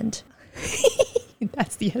environment.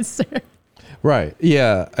 That's the answer. Right.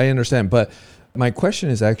 Yeah, I understand. But my question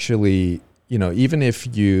is actually, you know, even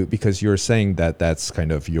if because you're saying that that's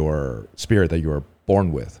kind of your spirit that you were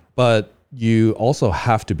born with, but you also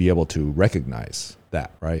have to be able to recognize that,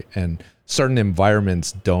 right? And certain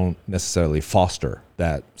environments don't necessarily foster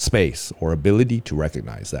that space or ability to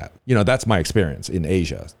recognize that. You know, that's my experience in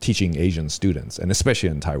Asia, teaching Asian students, and especially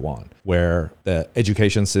in Taiwan, where the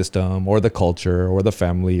education system or the culture or the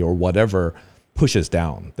family or whatever pushes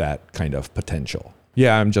down that kind of potential.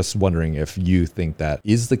 Yeah, I'm just wondering if you think that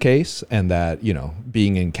is the case and that, you know,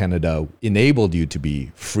 being in Canada enabled you to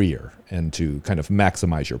be freer and to kind of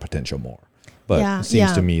maximize your potential more. But it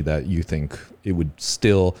seems to me that you think it would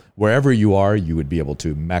still, wherever you are, you would be able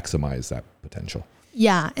to maximize that potential.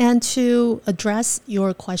 Yeah, and to address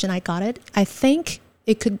your question, I got it. I think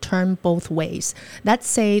it could turn both ways. Let's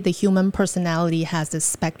say the human personality has this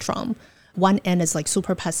spectrum. One end is like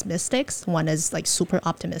super pessimistic, one is like super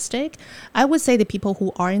optimistic. I would say the people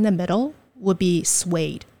who are in the middle would be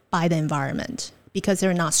swayed by the environment because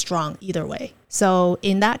they're not strong either way. So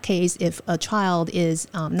in that case, if a child is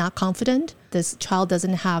not confident, this child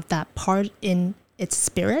doesn't have that part in its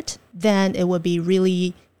spirit, then it would be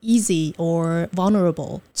really easy or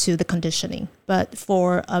vulnerable to the conditioning. But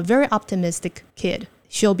for a very optimistic kid,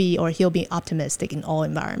 she'll be or he'll be optimistic in all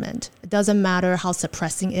environment. It doesn't matter how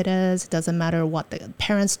suppressing it is. It doesn't matter what the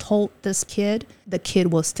parents told this kid. The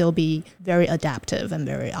kid will still be very adaptive and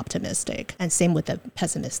very optimistic. And same with the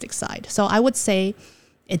pessimistic side. So I would say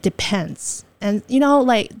it depends. And, you know,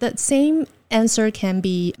 like the same answer can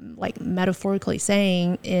be like metaphorically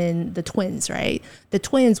saying in the twins, right? The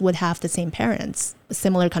twins would have the same parents, a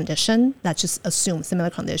similar condition. Let's just assume similar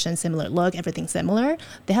condition, similar look, everything similar.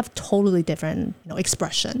 They have totally different, you know,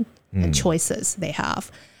 expression and choices they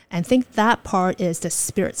have. And I think that part is the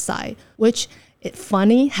spirit side, which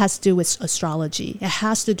funny has to do with astrology. It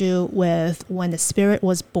has to do with when the spirit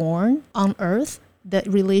was born on Earth, the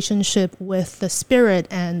relationship with the spirit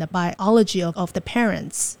and the biology of the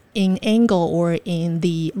parents in angle or in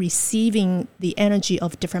the receiving the energy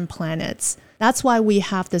of different planets. That's why we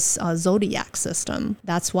have this zodiac system.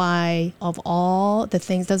 That's why of all the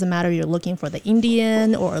things, doesn't matter you're looking for the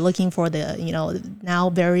Indian or looking for the, you know, now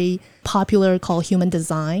very popular called human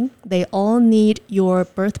design. They all need your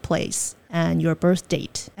birthplace and your birth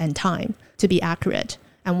date and time to be accurate.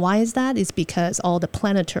 And why is that? It's because all the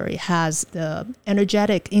planetary has the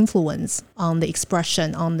energetic influence on the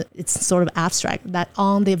expression, it's sort of abstract, that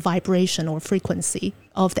on the vibration or frequency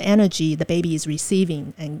of the energy the baby is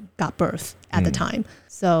receiving and got birth at the time.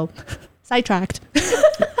 So, sidetracked.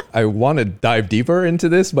 I want to dive deeper into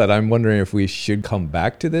this, but I'm wondering if we should come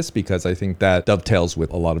back to this because I think that dovetails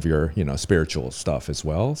with a lot of your, you know, spiritual stuff as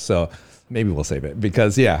well. So maybe we'll save it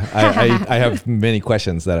because, I have many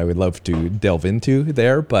questions that I would love to delve into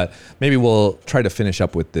there, but maybe we'll try to finish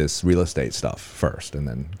up with this real estate stuff first and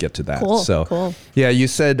then get to that. Cool. Yeah, you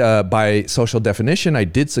said by social definition, I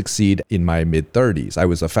did succeed in my mid-30s. I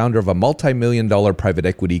was a founder of a multi-million-dollar private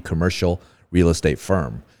equity commercial real estate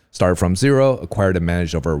firm. Started from zero, acquired and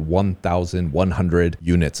managed over 1,100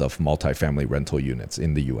 units of multifamily rental units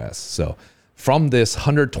in the US. So from this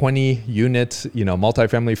 120 unit, you know,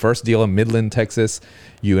 multifamily first deal in Midland, Texas,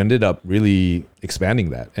 you ended up really expanding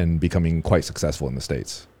that and becoming quite successful in the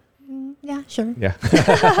States. Yeah, sure. Yeah.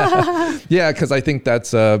 Yeah, because I think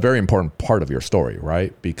that's a very important part of your story,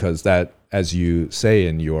 right? Because that, as you say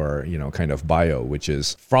in your, you know, kind of bio, which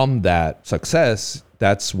is from that success,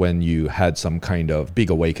 that's when you had some kind of big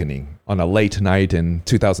awakening on a late night in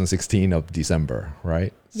 2016 of December,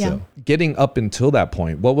 right? Yeah. So getting up until that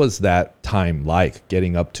point, what was that time like,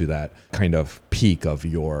 getting up to that kind of peak of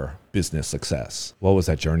your business success? What was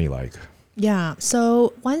that journey like? Yeah.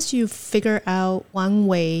 So once you figure out one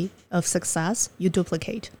way of success, you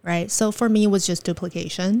duplicate, right? So for me, it was just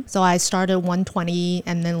duplication. So I started 120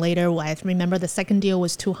 and then later I remember the second deal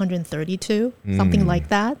was 232, something like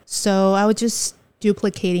that. So I was just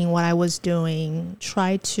duplicating what I was doing,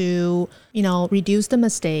 try to, reduce the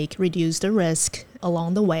mistake, reduce the risk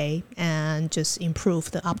along the way, and just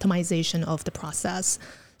improve the optimization of the process.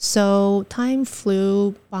 So time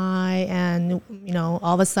flew by and,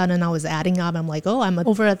 all of a sudden I was adding up. I'm like, I'm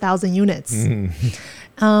over 1,000 units.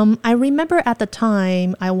 I remember at the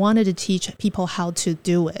time I wanted to teach people how to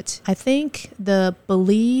do it. I think the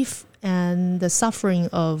belief and the suffering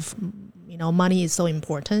of money is so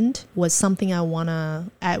important was something I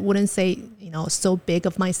wouldn't say, so big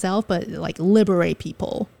of myself, but like liberate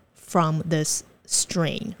people from this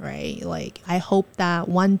strain, right? Like I hope that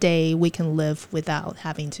one day we can live without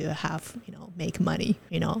having to have, make money,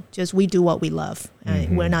 just we do what we love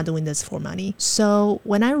and we're not doing this for money. So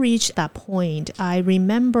when I reached that point, I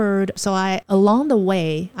remembered, along the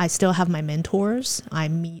way, I still have my mentors. I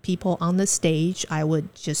meet people on the stage. I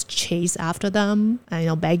would just chase after them,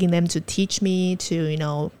 begging them to teach me,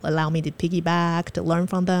 to, allow me to piggyback, to learn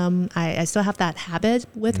from them. I still have that habit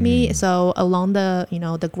with me. So along the,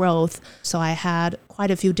 the growth, so I had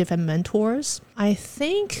quite a few different mentors. I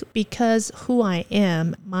think because who I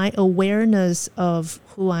am, my awareness of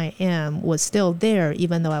who I am was still there,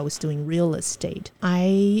 even though I was doing real estate.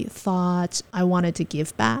 I thought I wanted to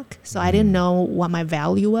give back. So I didn't know what my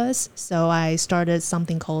value was. So I started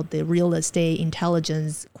something called the Real Estate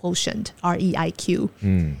Intelligence Quotient,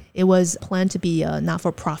 REIQ. It was planned to be a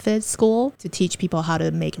not-for-profit school to teach people how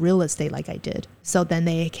to make real estate like I did. So then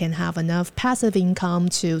they can have enough passive income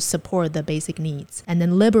to support the basic needs and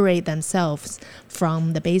then liberate themselves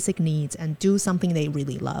from the basic needs and do something they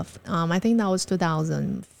really love. I think that was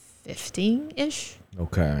 2015-ish.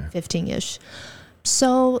 Okay. 15-ish.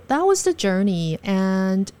 So that was the journey.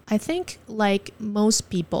 And I think like most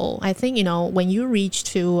people, when you reach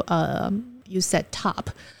to, you said top,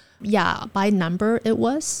 yeah, by number it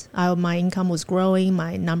was. My income was growing.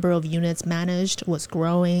 My number of units managed was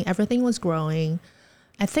growing. Everything was growing.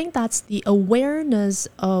 I think that's the awareness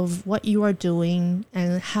of what you are doing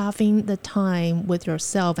and having the time with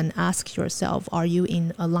yourself and ask yourself, are you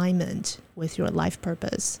in alignment with your life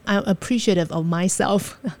purpose? I'm appreciative of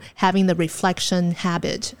myself having the reflection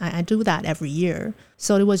habit. I do that every year.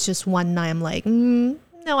 So it was just one night I'm like, no,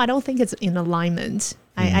 I don't think it's in alignment.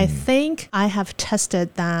 I think I have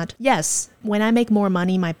tested that, yes, when I make more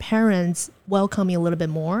money, my parents welcome me a little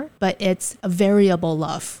bit more, but it's a variable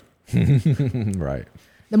love. Right.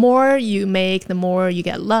 The more you make, the more you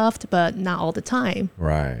get loved, but not all the time.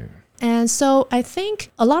 Right. And so I think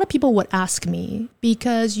a lot of people would ask me,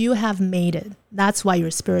 because you have made it, that's why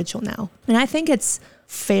you're spiritual now. And I think it's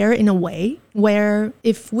fair in a way where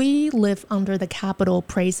if we live under the capital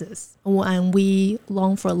praises and we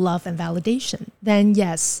long for love and validation, then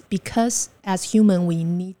yes, because as human, we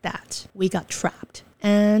need that. We got trapped.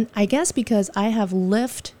 And I guess because I have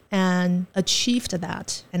lived and achieved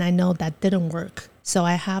that, and I know that didn't work. So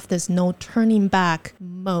I have this no turning back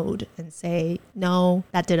mode and say, no,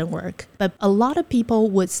 that didn't work. But a lot of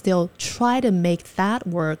people would still try to make that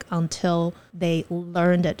work until they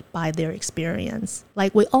learned it by their experience.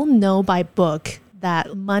 Like we all know by book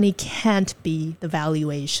that money can't be the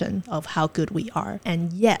valuation of how good we are.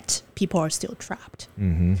 And yet people are still trapped.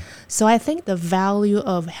 So I think the value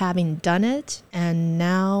of having done it and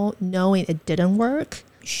now knowing it didn't work,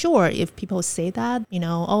 sure, if people say that,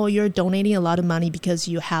 oh, you're donating a lot of money because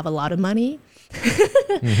you have a lot of money,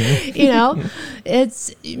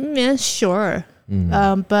 it's sure.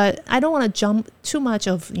 But I don't want to jump too much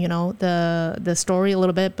of, the story a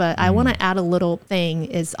little bit, but I want to add a little thing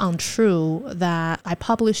is untrue that I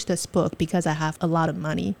published this book because I have a lot of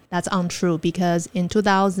money. That's untrue because in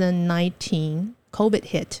 2019, COVID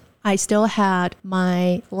hit. I still had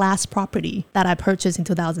my last property that I purchased in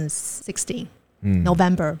 2016.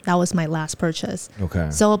 November, that was my last purchase. Okay.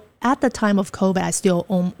 So at the time of COVID, I still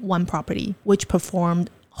own one property, which performed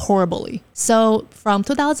horribly. So from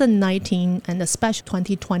 2019 and especially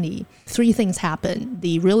 2020, three things happened.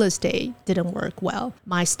 The real estate didn't work well.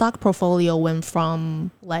 My stock portfolio went from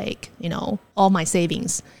all my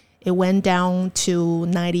savings. It went down to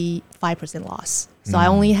 95% loss. So I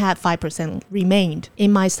only had 5% remained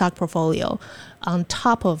in my stock portfolio on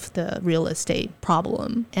top of the real estate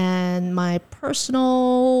problem. And my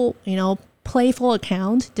personal, playful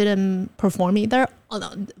account didn't perform either.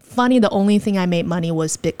 Funny, the only thing I made money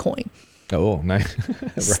was Bitcoin. Oh, nice.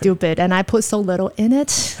 Right. Stupid. And I put so little in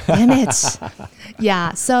it. Damn it.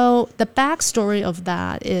 Yeah. So the backstory of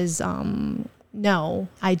that is No,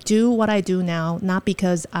 I do what I do now, not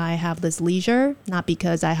because I have this leisure, not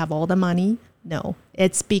because I have all the money. No,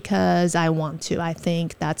 it's because I want to. I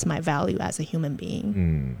think that's my value as a human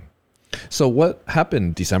being. So what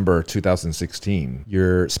happened December 2016?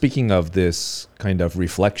 You're speaking of this kind of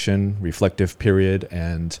reflective period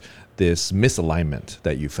and this misalignment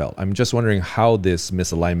that you felt. I'm just wondering how this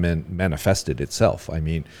misalignment manifested itself. I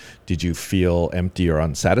mean, did you feel empty or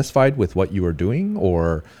unsatisfied with what you were doing,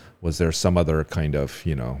 or was there some other kind of,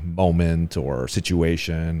 moment or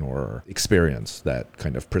situation or experience that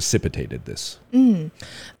kind of precipitated this?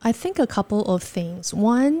 I think a couple of things.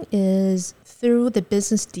 One is through the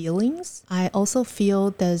business dealings, I also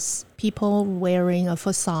feel there's people wearing a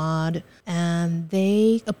facade and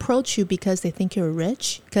they approach you because they think you're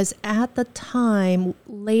rich. Because at the time,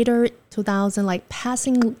 later 2000, like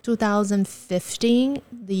passing 2015,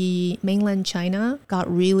 the mainland China got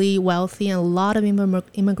really wealthy and a lot of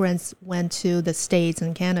immigrants went to the States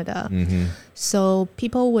and Canada. So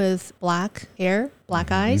people with black hair,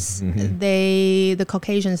 black eyes, the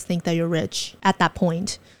Caucasians think that you're rich at that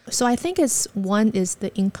point. So I think one is the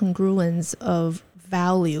incongruence of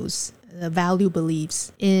values, the value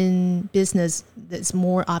beliefs in business that's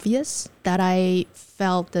more obvious, that I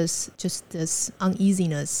felt this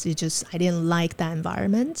uneasiness. I didn't like that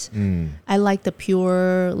environment. I like the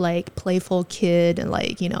pure, like playful kid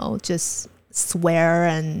and just swear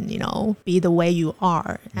and, be the way you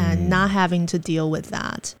are and not having to deal with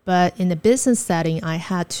that. But in the business setting, I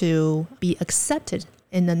had to be accepted.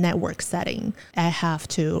 In the network setting, I have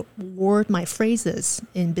to word my phrases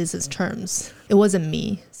in business terms. It wasn't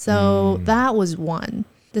me. So that was one.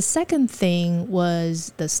 The second thing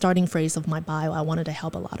was the starting phrase of my bio. I wanted to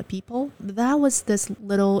help a lot of people. That was this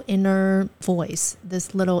little inner voice,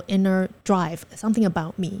 this little inner drive, something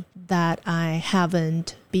about me that I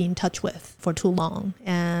haven't been in touch with for too long.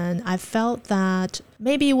 And I felt that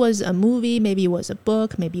maybe it was a movie, maybe it was a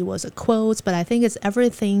book, maybe it was a quote, but I think it's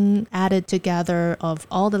everything added together of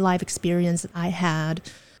all the life experience I had.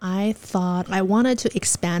 I thought I wanted to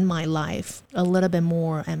expand my life a little bit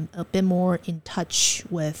more and a bit more in touch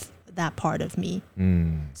with that part of me.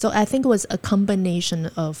 So I think it was a combination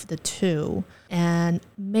of the two and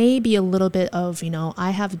maybe a little bit of,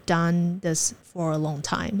 I have done this for a long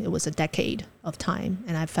time. It was a decade of time.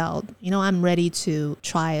 And I felt, I'm ready to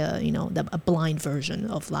try a blind version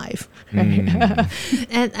of life.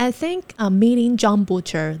 And I think meeting John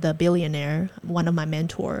Butcher, the billionaire, one of my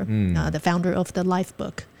mentor, the founder of the Life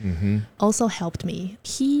book, also helped me.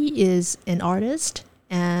 He is an artist.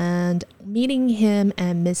 And meeting him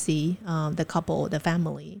and Missy, the couple, the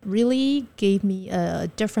family, really gave me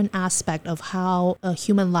a different aspect of how a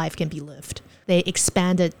human life can be lived. They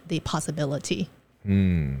expanded the possibility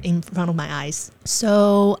in front of my eyes.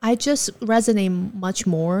 So I just resonate much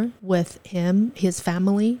more with him, his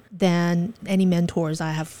family, than any mentors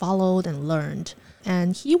I have followed and learned.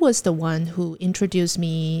 And he was the one who introduced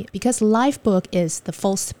me, because Life book is the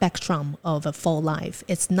full spectrum of a full life.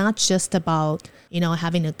 It's not just about,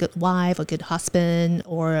 having a good wife, a good husband,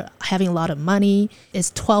 or having a lot of money.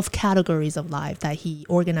 It's 12 categories of life that he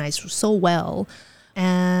organized so well.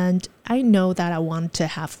 And I know that I want to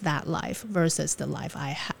have that life versus the life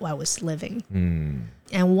I was living.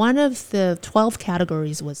 And one of the 12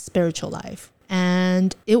 categories was spiritual life.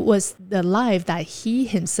 And it was the life that he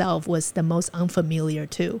himself was the most unfamiliar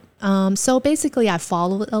to. So basically, I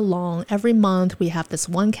followed along. Every month, we have this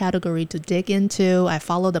one category to dig into. I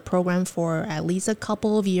followed the program for at least a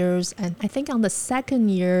couple of years. And I think on the second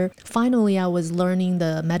year, finally, I was learning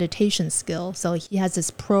the meditation skill. So he has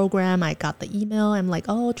this program. I got the email. I'm like,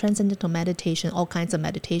 transcendental meditation, all kinds of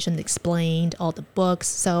meditation explained, all the books.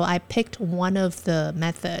 So I picked one of the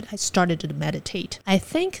method. I started to meditate. I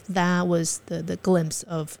think that was the glimpse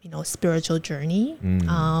of, spiritual journey.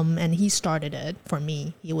 And he started it for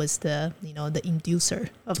me. He was the inducer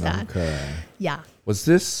of that. Okay. Yeah. Was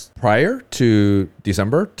this prior to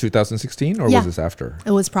December 2016 or was this after?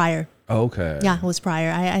 It was prior. Okay. Yeah, it was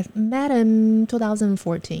prior. I met him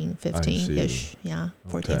 2014, 15-ish. Yeah,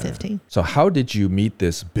 14, 15. So how did you meet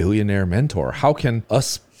this billionaire mentor? How can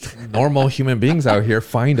us normal human beings out here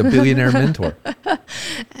find a billionaire mentor?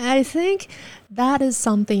 I think that is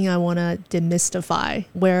something I want to demystify,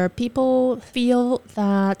 where people feel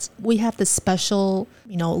that we have this special,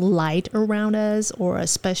 light around us or a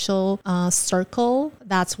special circle.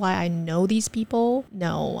 That's why I know these people.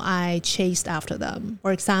 No, I chased after them.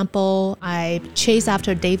 For example, I chased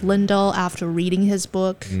after Dave Lindahl after reading his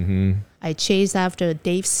book. I chased after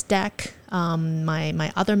Dave Steck,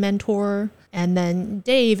 my other mentor. And then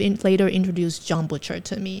Dave later introduced John Butcher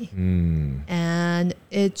to me. And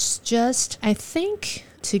it's just, I think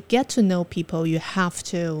to get to know people, you have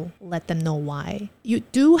to let them know why. You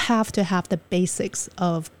do have to have the basics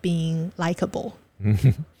of being likable.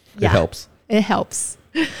 It helps. It helps.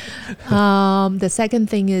 The second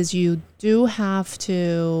thing is you do have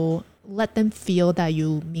to let them feel that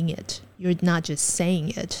you mean it. You're not just saying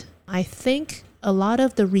it. I think a lot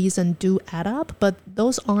of the reason do add up, but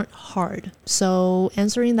those aren't hard. So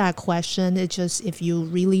answering that question, it's just if you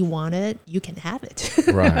really want it, you can have it.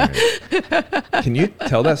 Right. Can you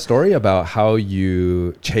tell that story about how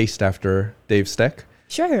you chased after Dave Steck?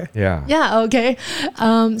 Sure. Yeah. Yeah. Okay.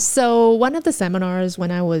 So one of the seminars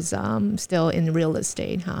when I was still in real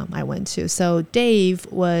estate, I went to. So Dave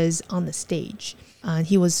was on the stage.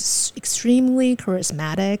 He was extremely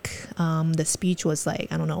charismatic. The speech was like,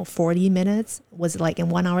 40 minutes. Was like a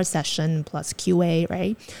 1 hour session plus QA,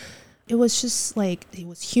 right? It was just like, he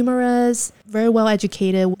was humorous, very well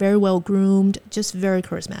educated, very well groomed, just very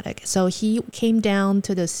charismatic. So he came down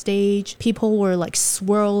to the stage. People were like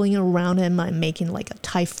swirling around him and making like a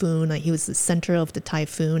typhoon. Like he was the center of the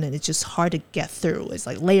typhoon and it's just hard to get through. It's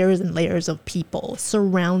like layers and layers of people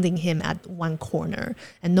surrounding him at one corner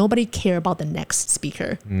and nobody cared about the next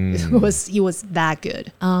speaker. He was that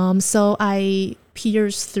good. So I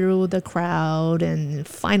pierced through the crowd and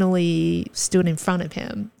finally stood in front of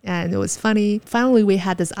him. And it was funny. Finally, we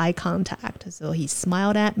had this eye contact. So he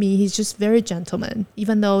smiled at me. He's just very gentleman,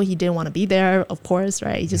 even though he didn't want to be there, of course,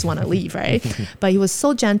 right? He just want to leave, right? But he was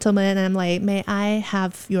so gentleman. And I'm like, may I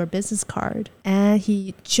have your business card? And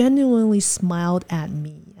he genuinely smiled at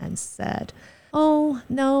me and said, oh,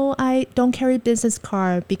 no, I don't carry business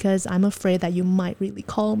card because I'm afraid that you might really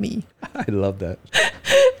call me. I love that.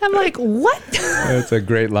 I'm like, what? That's a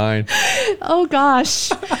great line. Oh, gosh.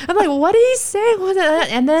 I'm like, what did he say?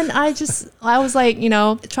 And then I was like,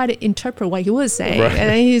 try to interpret what he was saying. Right. And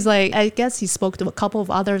then he's like, I guess he spoke to a couple of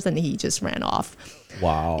others and he just ran off.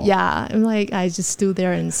 Wow. Yeah. I'm like, I just stood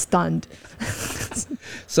there and stunned.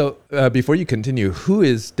 So before you continue, who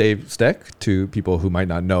is Dave Steck to people who might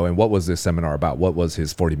not know? And what was this seminar about? What was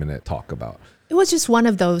his 40-minute talk about? It was just one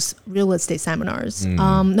of those real estate seminars.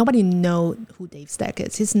 Nobody know who Dave Steck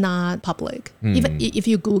is. He's not public. Even if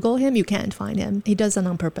you Google him, you can't find him. He does it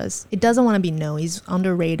on purpose. He doesn't want to be known. He's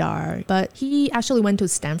under radar. But he actually went to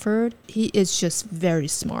Stanford. He is just very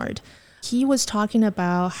smart. He was talking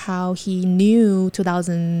about how he knew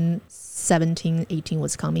 2017, 18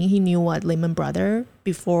 was coming. He knew what Lehman Brothers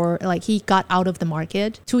before, like he got out of the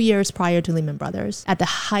market 2 years prior to Lehman Brothers. At the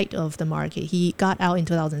height of the market, he got out in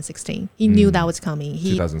 2016. He knew that was coming.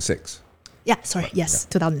 2006. Yeah, sorry. Yes,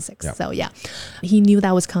 yeah. 2006. Yeah. So yeah, he knew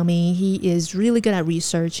that was coming. He is really good at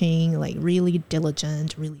researching, like really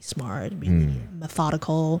diligent, really smart, really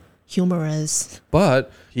methodical, humorous.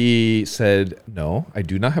 But he said, no, I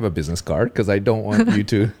do not have a business card because I don't want you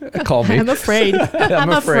to call me. I'm afraid. I'm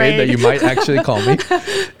afraid that you might actually call me.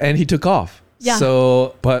 And he took off. Yeah.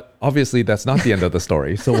 So, but obviously that's not the end of the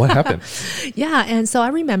story. So what happened? Yeah. And so I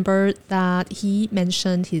remember that he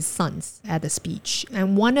mentioned his sons at the speech.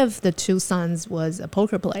 And one of the two sons was a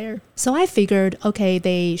poker player. So I figured, okay,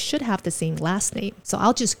 they should have the same last name. So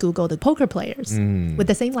I'll just Google the poker players with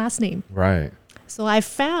the same last name. Right. So I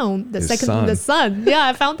found the son. Yeah,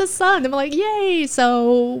 I found the son. I'm like, yay.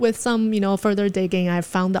 So with some, further digging, I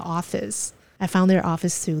found the office. I found their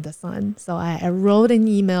office through the son. So I wrote an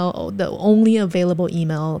email, the only available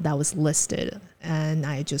email that was listed. And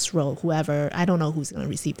I just wrote whoever, I don't know who's going to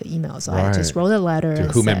receive the email. So I just wrote a letter. To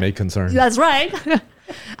whom it may concern. That's right.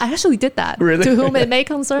 I actually did that. Really? To whom it may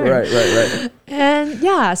concern. Right. And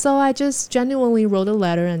yeah, so I just genuinely wrote a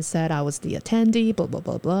letter and said I was the attendee, blah, blah,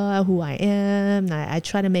 blah, blah, who I am. And I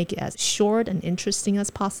try to make it as short and interesting as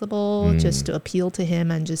possible just to appeal to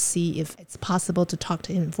him and just see if it's possible to talk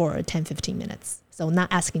to him for 10, 15 minutes. So not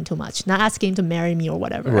asking too much, not asking him to marry me or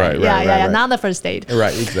whatever. Right. Not on the first date.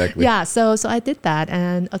 Right, exactly. Yeah, so I did that.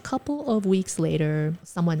 And a couple of weeks later,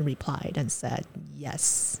 someone replied and said,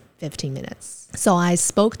 yes, 15 minutes. So I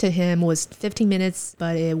spoke to him, was 15 minutes,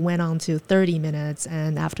 but it went on to 30 minutes.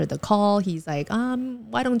 And after the call, he's like,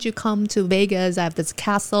 why don't you come to Vegas? I have this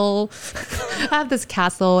castle.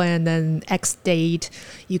 And then X date,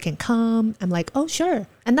 you can come. I'm like, oh, sure.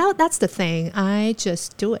 And now that's the thing. I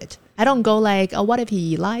just do it. I don't go like, oh, what if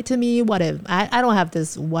he lied to me? What if? I don't have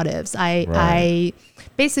this what ifs. I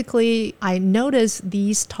basically, I notice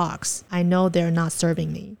these talks. I know they're not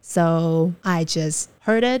serving me. So I just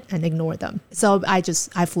heard it and ignored them. So I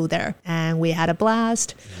flew there and we had a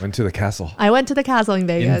blast. Went to the castle. I went to the castle in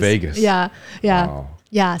Vegas. In Vegas. Yeah. Wow.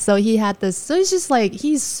 Yeah, so he had this, so it's just like,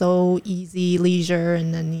 he's so easy, leisure,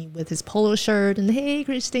 and then with his polo shirt, and hey,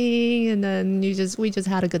 Christine, and then we just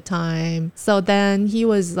had a good time. So then he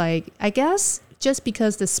was like, I guess, just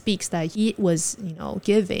because the speaks that he was,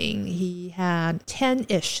 giving, he had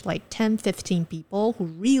 10-ish, like 10, 15 people who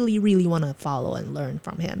really, really want to follow and learn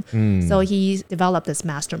from him. So he developed this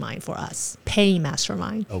mastermind for us, paying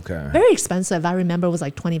mastermind. Okay. Very expensive. I remember it was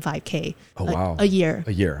like $25K a year.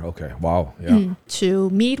 A year. Okay. Wow. Yeah. To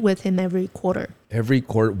meet with him every quarter. Every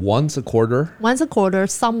quarter, once a quarter? Once a quarter,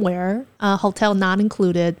 somewhere, hotel not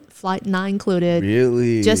included, flight not included.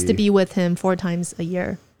 Really? Just to be with him 4 times a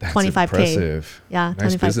year. That's 25K. Impressive. Yeah,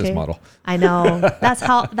 nice 25K. business model. I know. That's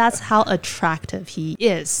how attractive he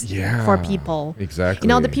is for people. Exactly.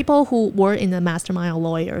 The people who were in the mastermind are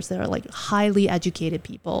lawyers. They're like highly educated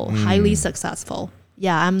people, highly successful.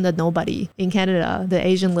 Yeah, I'm the nobody in Canada, the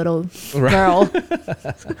Asian little girl.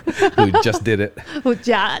 Who just did it.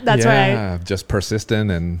 Yeah, that's right. Yeah, just persistent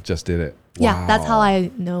and just did it. Yeah, Wow. that's how I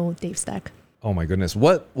know Dave Stack. Oh my goodness.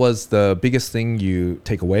 What was the biggest thing you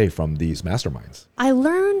take away from these masterminds? I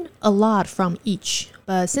learned a lot from each.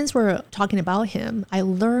 But since we're talking about him, I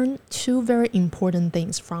learned 2 very important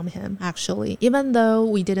things from him, actually. Even though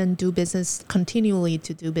we didn't do business continually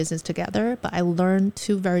to do business together, but I learned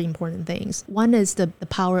 2 very important things. One is the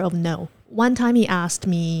power of no. One time he asked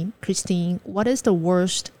me, Christine, what is the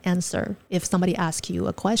worst answer if somebody asks you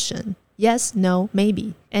a question? Yes, no,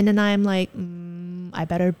 maybe. And then I'm like, I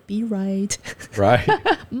better be right. Right.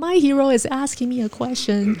 My hero is asking me a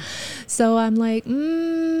question. So I'm like,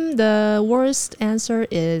 the worst answer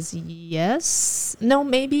is yes, no,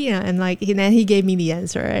 maybe. And then he gave me the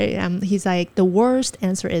answer, right? He's like, the worst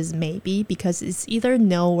answer is maybe because it's either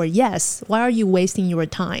no or yes. Why are you wasting your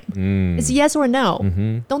time? It's yes or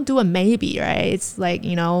no. Don't do a maybe, right? It's like,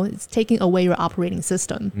 it's taking away your operating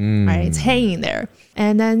system, right? It's hanging there.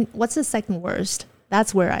 And then what's the second worst?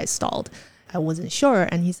 That's where I stalled. I wasn't sure.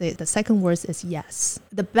 And he said the second worst is yes.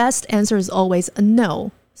 The best answer is always a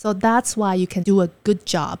no. So that's why you can do a good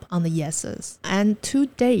job on the yeses. And to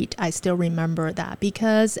date, I still remember that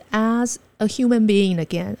because as a human being,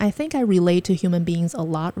 again, I think I relate to human beings a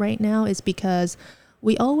lot right now is because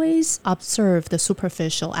we always observe the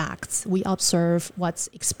superficial acts. We observe what's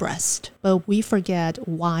expressed, but we forget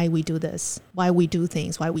why we do this, why we do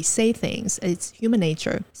things, why we say things. It's human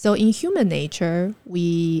nature. So in human nature,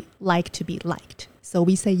 we like to be liked. So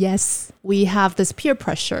we say yes. We have this peer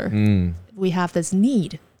pressure. We have this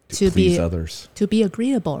need to please be others, to be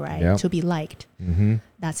agreeable, right? Yep. To be liked.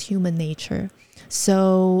 That's human nature.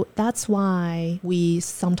 So that's why we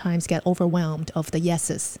sometimes get overwhelmed of the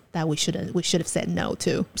yeses that we should have said no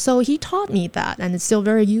to. So he taught me that, and it's still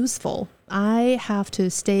very useful. I have to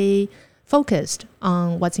stay focused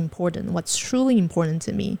on what's important, what's truly important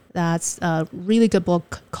to me. That's a really good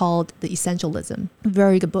book called The Essentialism.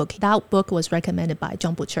 Very good book. That book was recommended by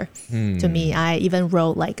John Butcher to me. I even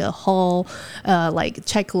wrote like a whole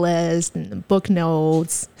checklist and book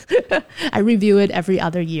notes. I review it every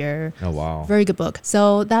other year. Oh, wow. Very good book.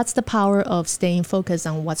 So that's the power of staying focused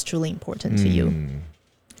on what's truly important to you.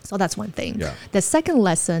 So that's one thing. Yeah. The second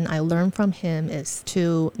lesson I learned from him is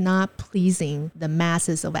to not pleasing the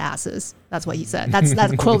masses of asses. That's what he said. That's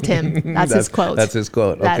quote him. That's his quote. That's his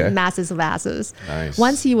quote. Okay. That masses of asses. Nice.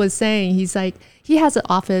 Once he was saying, he's like, he has an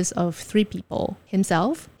office of 3 people.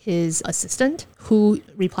 Himself, his assistant, who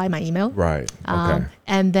replied my email. Right. Okay.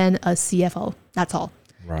 And then a CFO. That's all.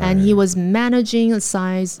 Right. And he was managing a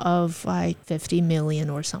size of like 50 million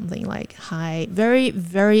or something, like high, very,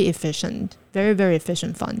 very efficient, very, very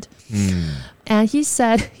efficient fund. And he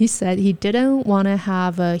said he didn't want to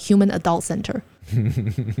have a human adult center.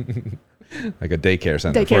 Like a daycare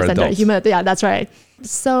center Daycare for center, adults. yeah, that's right.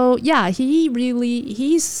 So yeah,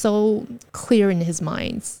 he's so clear in his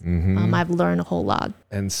mind. I've learned a whole lot.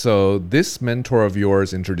 And so this mentor of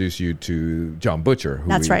yours introduced you to John Butcher.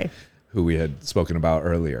 Who we had spoken about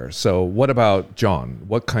earlier. So what about John?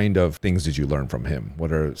 What kind of things did you learn from him?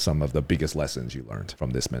 What are some of the biggest lessons you learned from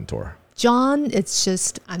this mentor? John,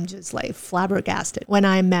 I'm just like flabbergasted. When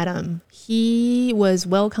I met him, he was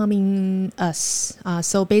welcoming us.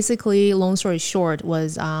 So basically, long story short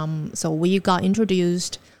was, so we got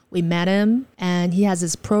introduced, we met him, and he has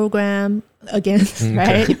this program again,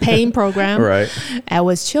 right? Paying program. Right. I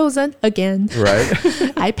was chosen again.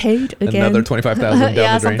 Right. I paid again. Another 25,000 down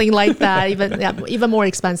yeah, the drain. something like that. Even more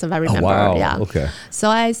expensive, I remember. Oh, wow. Yeah. Okay. So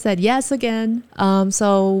I said yes again.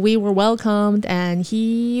 So we were welcomed, and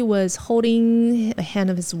he was holding the hand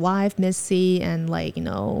of his wife, Missy, and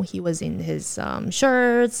he was in his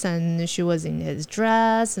shirts, and she was in his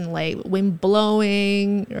dress, and wind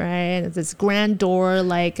blowing, right? This grand door,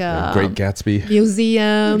 Great Gatsby.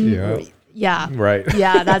 museum. Yeah. Yeah. Right.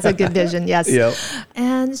 Yeah, that's a good vision. Yes. Yep.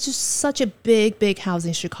 And it's just such a big house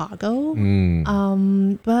in Chicago.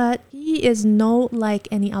 But he is no like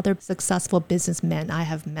any other successful businessman I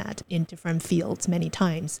have met in different fields many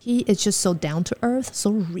times. He is just so down to earth, so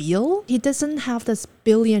real. He doesn't have this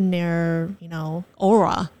billionaire,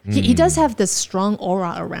 aura. He does have this strong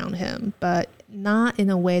aura around him, but not in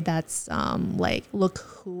a way that's like, look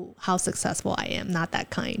how successful I am. Not that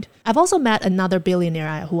kind. I've also met another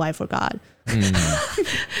billionaire who I forgot.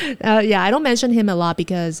 I don't mention him a lot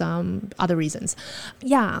because other reasons.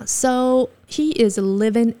 Yeah, so he is a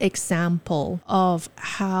living example of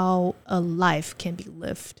how a life can be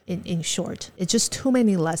lived in short. It's just too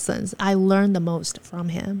many lessons. I learned the most from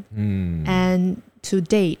him. And to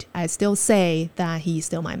date, I still say that he's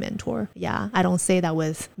still my mentor. Yeah, I don't say that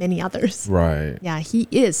with many others. Right. Yeah, he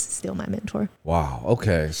is still my mentor. Wow.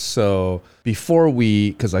 Okay. So before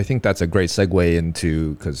because I think that's a great segue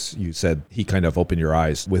into, because you said he kind of opened your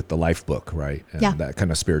eyes with the life book, right? And that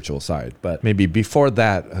kind of spiritual side. But maybe before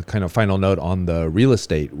that, a kind of final note on the real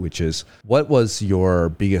estate, which is, what was your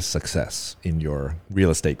biggest success in your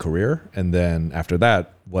real estate career? And then after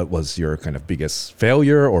that, what was your kind of biggest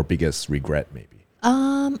failure or biggest regret maybe?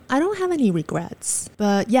 I don't have any regrets,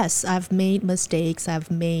 but yes, I've made mistakes. I've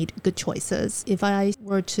made good choices. If I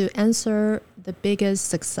were to answer, the biggest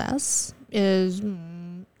success is,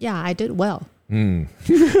 I did well.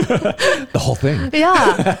 The whole thing.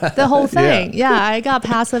 Yeah, the whole thing. Yeah, I got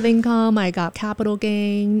passive income. I got capital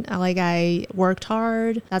gain. I worked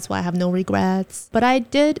hard. That's why I have no regrets. But I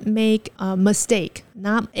did make a mistake.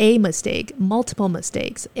 Not a mistake, multiple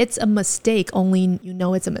mistakes. It's a mistake only you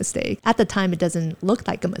know it's a mistake. At the time, it doesn't look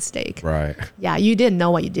like a mistake. Right. Yeah, you didn't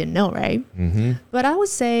know what you didn't know, right? But I would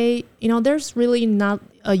say, there's really not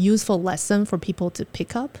a useful lesson for people to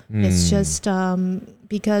pick up. It's just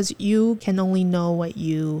because you can only know what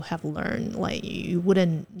you have learned, like you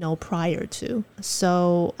wouldn't know prior to.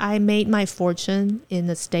 So I made my fortune in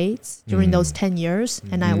the States during those 10 years,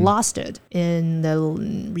 and I lost it in the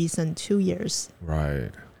recent 2 years.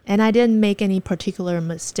 Right. And I didn't make any particular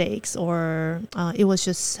mistakes, or it was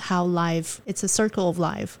just how life, it's a circle of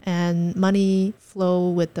life, and money flow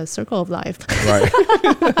with the circle of life. Right.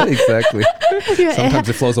 Exactly. Sometimes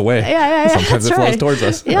it flows away. Sometimes it flows towards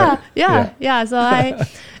us. Yeah. Right? So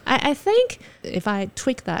I think if I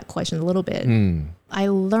tweak that question a little bit, I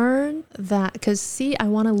learned that, because I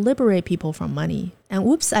want to liberate people from money. And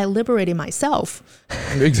whoops, I liberated myself.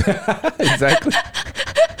 Exactly.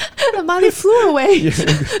 The money flew away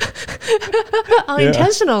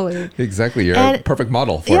unintentionally. Exactly. You're a perfect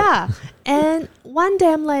model for it. And one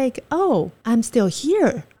day I'm like, oh, I'm still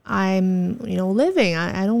here. I'm, living.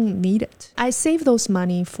 I don't need it. I save those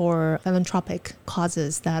money for philanthropic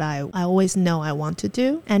causes that I always know I want to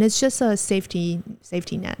do. And it's just a safety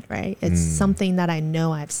net, right? It's something that I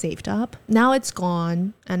know I've saved up. Now it's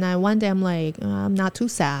gone. And one day I'm like, I'm not too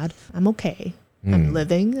sad. I'm okay. I'm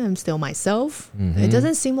living. I'm still myself. It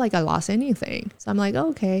doesn't seem like I lost anything. So I'm like,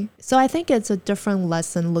 okay. So I think it's a different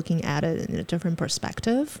lesson looking at it in a different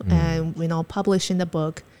perspective. And, publishing the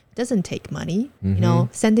book doesn't take money.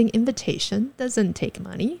 Sending invitation doesn't take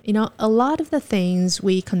money. A lot of the things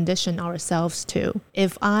we condition ourselves to.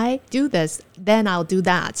 If I do this, then I'll do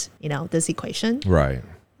that. This equation. Right.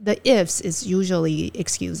 The ifs is usually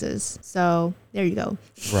excuses. So there you go.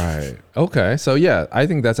 Right. Okay. So I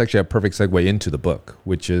think that's actually a perfect segue into the book,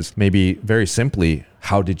 which is maybe very simply,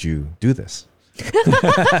 how did you do this?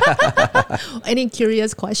 Any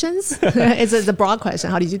curious questions? It's a broad question.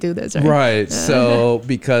 How did you do this? Right. So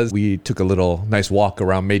because we took a little nice walk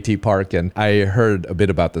around Métis Park, and I heard a bit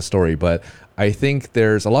about the story, but I think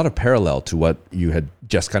there's a lot of parallel to what you had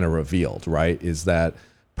just kind of revealed, right? Is that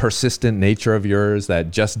persistent nature of yours, that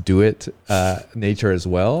just do it nature as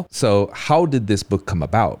well. So how did this book come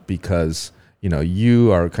about? Because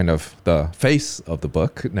you are kind of the face of the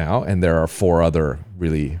book now, and there are 4 other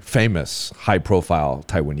really famous, high-profile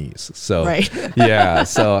Taiwanese. So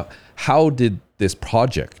so how did this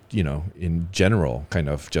project, in general, kind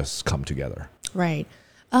of just come together? Right.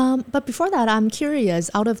 But before that, I'm curious,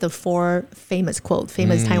 out of the 4 famous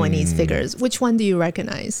Taiwanese figures, which one do you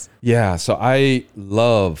recognize? Yeah, so I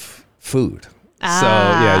love food.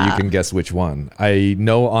 So you can guess which one. I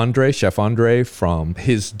know Chef Andre from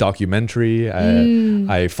his documentary.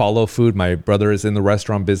 I follow food. My brother is in the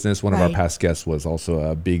restaurant business. One of our past guests was also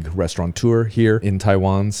a big restaurateur here in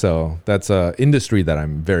Taiwan. So that's an industry that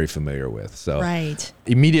I'm very familiar with. So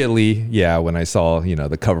immediately, when I saw,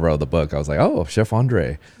 the cover of the book, I was like, oh, Chef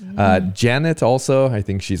Andre. Janet also, I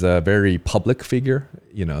think she's a very public figure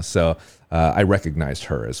So I recognized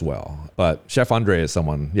her as well. But Chef Andre is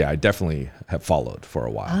someone, I definitely have followed for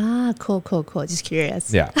a while. Ah, cool. Just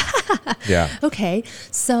curious. Yeah. Yeah. Okay.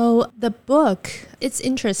 So the book, it's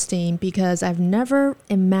interesting because I've never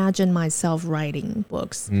imagined myself writing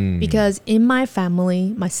books because in my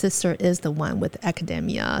family, my sister is the one with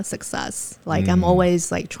academia success. Like I'm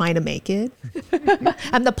always like trying to make it.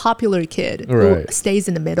 I'm the popular kid who stays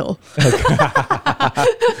in the middle.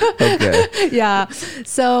 Okay. Yeah.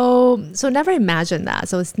 So never imagined that.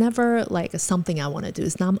 So it's never like something I want to do.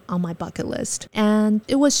 It's not on my bucket list. And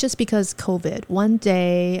it was just because COVID. One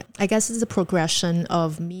day, I guess it's a progression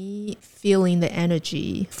of me feeling the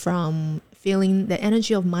energy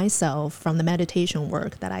of myself from the meditation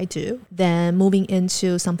work that I do, then moving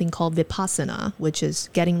into something called Vipassana, which is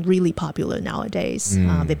getting really popular nowadays.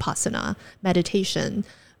 Vipassana meditation.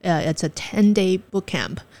 It's a 10-day boot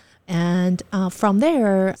camp. And from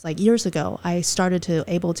there, like years ago, I started to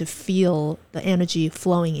able to feel the energy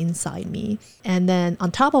flowing inside me. And then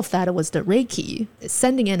on top of that, it was the Reiki,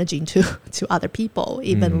 sending energy to other people,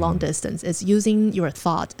 even long distance. It's using your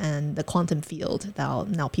thought and the quantum field.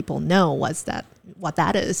 Now people know what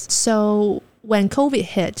that is. So when COVID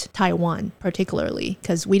hit Taiwan, particularly,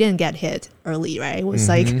 because we didn't get hit early, right? It was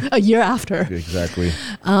like a year after. Exactly.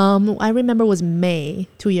 I remember it was May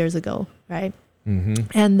 2 years ago, right?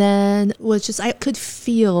 And then it was just, I could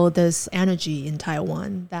feel this energy in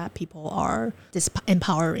Taiwan that people are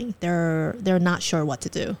empowering. They're not sure what to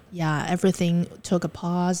do. Yeah, everything took a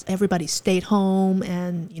pause. Everybody stayed home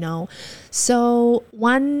and, So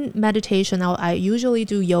one meditation, I usually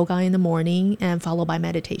do yoga in the morning and followed by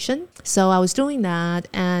meditation. So I was doing that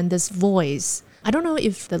and this voice, I don't know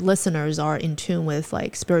if the listeners are in tune with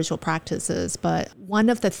like spiritual practices, but one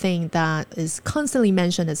of the things that is constantly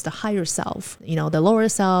mentioned is the higher self, the lower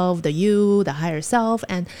self, the you, the higher self.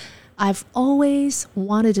 And I've always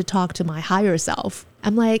wanted to talk to my higher self.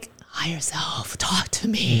 I'm like, higher self, talk to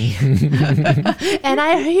me. And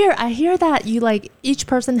I hear that you like each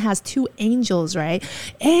person has two angels, right?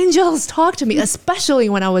 Angels talk to me, especially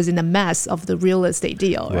when I was in the mess of the real estate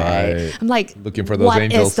deal, right? I'm like, looking for those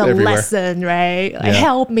angels what is the everywhere. Lesson, right? Like,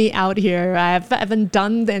 help me out here. I haven't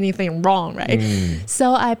done anything wrong, right?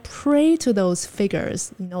 So I pray to those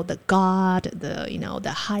figures, the God,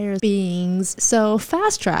 the higher beings. So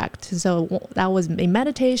fast tracked. So that was a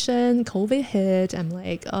meditation. COVID hit. I'm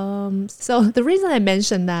like, so the reason I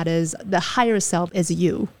mentioned that is the higher self is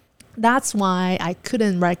you. That's why I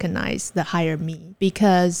couldn't recognize the higher me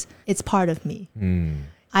because it's part of me.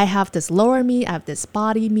 I have this lower me, I have this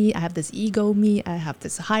body me, I have this ego me, I have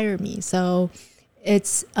this higher me. So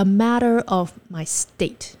it's a matter of my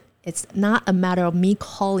state. It's not a matter of me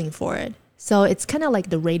calling for it. So it's kind of like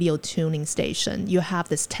the radio tuning station. You have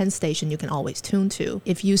this 10 station you can always tune to.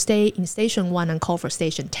 If you stay in station 1 and call for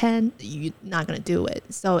station 10, you're not going to do it.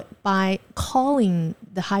 So by calling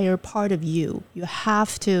the higher part of you, you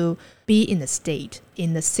have to be in the state,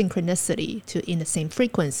 in the synchronicity, in the same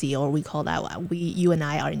frequency, or we call that, you and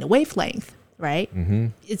I are in the wavelength, right?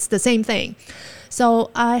 It's the same thing. So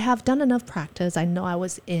I have done enough practice. I know I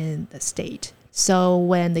was in the state. So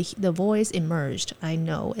when the voice emerged, I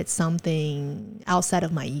know it's something outside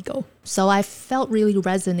of my ego. So I felt really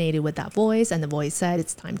resonated with that voice, and the voice said,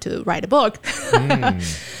 it's time to write a book.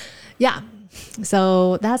 Yeah.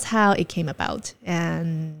 So that's how it came about,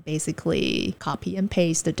 and basically copy and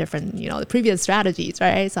paste the different, the previous strategies,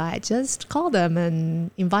 right? So I just called them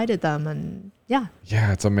and invited them, and yeah.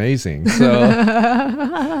 Yeah, it's amazing.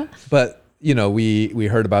 So, but we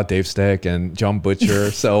heard about Dave Steck and John Butcher.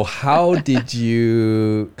 So how did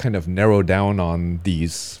you kind of narrow down on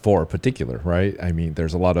these 4 particular, right? I mean,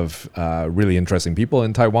 there's a lot of really interesting people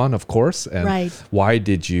in Taiwan, of course. And why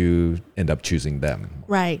did you end up choosing them?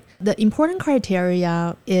 Right. The important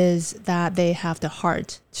criteria is that they have the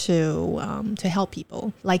heart to help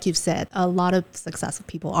people. Like you've said, a lot of successful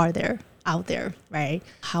people are out there, right?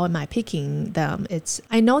 How am I picking them?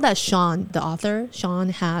 I know that Shawn, the author, Shawn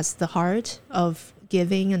has the heart of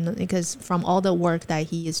giving, and because from all the work that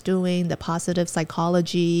he is doing, the positive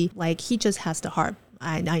psychology, like he just has the heart.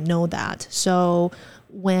 I know that. So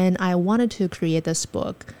when I wanted to create this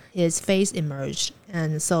book, his face emerged,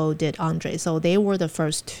 and so did Andre. So they were the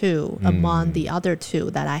first 2 among the other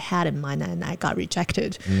 2 that I had in mind, and I got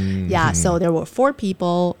rejected. Yeah, so there were 4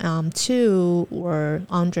 people. 2 were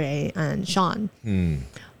Andre and Shawn.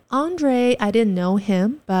 Andre, I didn't know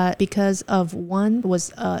him, but because of one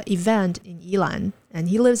was an event in Yilan, and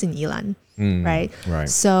he lives in Yilan. right? Right.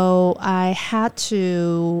 So I had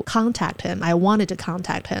to contact him. I wanted to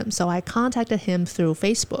contact him. So I contacted him through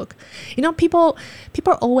Facebook. You know, people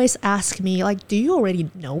always ask me, like, do you already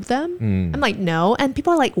know them? I'm like, no. And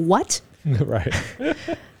people are like, what? Right.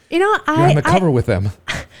 You know, You're on the cover with them.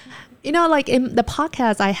 You know, like in the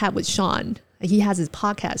podcast I had with Shawn, he has his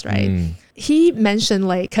podcast, right? He mentioned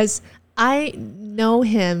like, because I know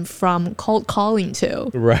him from cold calling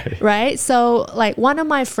too. Right. So like one of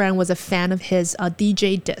my friend was a fan of his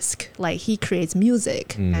DJ disc. Like he creates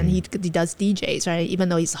music and he does DJs, right? Even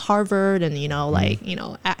though he's Harvard and, you know, like, you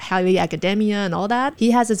know, highly academia and all that.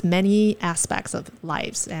 He has as many aspects of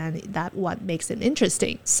lives and that what makes him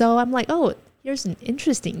interesting. So I'm like, oh, here's an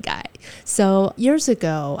interesting guy. So years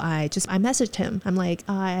ago, I messaged him. I'm like,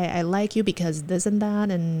 I like you because this and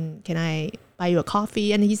that, and can I buy you a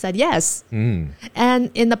coffee? And he said yes.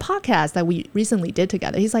 And in the podcast that we recently did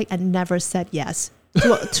together, he's like, I never said yes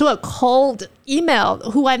to a cold email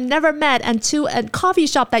who I've never met and to a coffee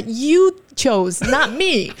shop that you chose, not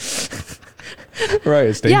me. Right,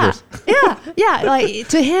 it's dangerous. Yeah. Like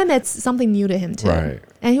to him, it's something new to him too. Right.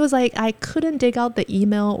 And he was like, I couldn't dig out the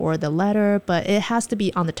email or the letter, but it has to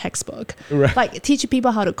be on the textbook. Right. Like teach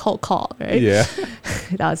people how to cold call, right? Yeah.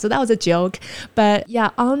 So that was a joke. But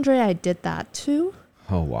yeah, Andre, I did that too.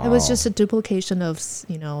 Oh, wow. It was just a duplication of,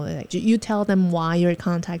 you know, like you tell them why you're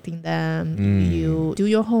contacting them. You do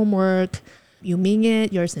your homework. You mean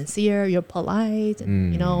it, you're sincere, you're polite, you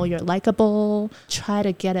know, you're likable. Try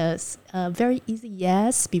to get a very easy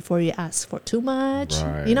yes before you ask for too much.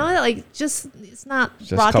 Right. You know, like just, it's not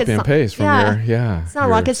just rocket copy and paste from it's not your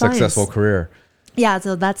rocket science. successful career. Yeah,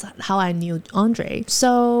 so that's how I knew Andre.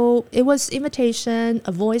 So it was invitation,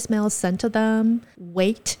 a voicemail sent to them,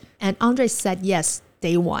 wait, and Andre said yes,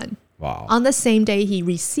 day one. Wow. On the same day he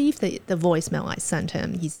received the voicemail I sent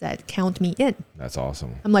him, he said, count me in. That's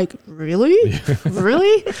awesome. I'm like, really?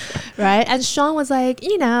 Really? Right? And Shawn was like,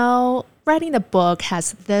 you know, writing the book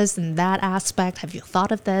has this and that aspect. Have you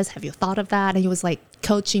thought of this? Have you thought of that? And he was like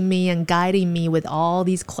coaching me and guiding me with all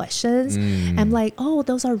these questions. I'm like, oh,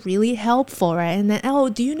 those are really helpful, right? And then, oh,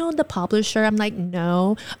 do you know the publisher? I'm like,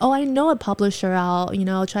 no. Oh, I know a publisher. I'll, you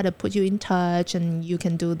know, try to put you in touch and you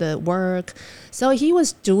can do the work. So he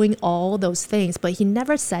was doing all those things, but he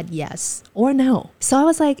never said yes or no. So I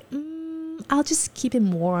was like, I'll just keep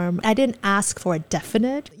him warm. I didn't ask for a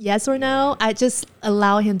definite yes or no. I just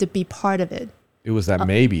allow him to be part of it. It was that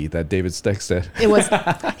maybe that David Steck said. It was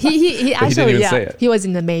he actually say it. He was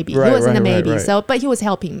in the maybe. Right, he was in the maybe. Right. So but he was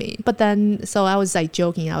helping me. But then so I was like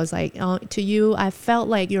joking. I was like, to you, I felt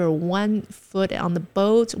like you're 1 foot on the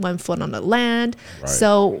boat, 1 foot on the land. Right.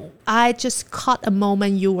 So I just caught a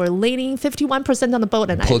moment you were leaning 51% on the boat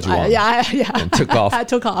and pulled you on. And took off. I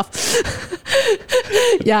took off.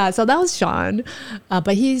 Yeah, so that was Shawn.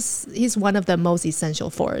 But he's one of the most essential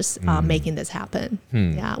force making this happen.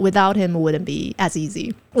 Yeah, without him it wouldn't be as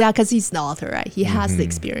easy. Yeah, because he's the author, right? He has the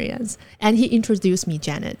experience. And he introduced me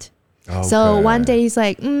Janet. Okay. So one day he's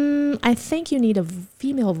like, I think you need a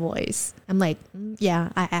female voice. I'm like, yeah,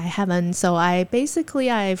 I haven't. So I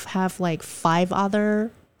have like 5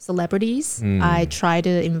 other celebrities I tried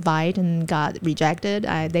to invite and got rejected.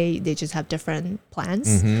 They just have different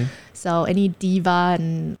plans. So any diva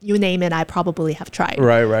and you name it, I probably have tried.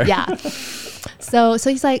 Right. Yeah. So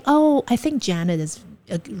he's like, oh, I think Janet is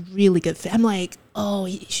a really good fit. I'm like, oh,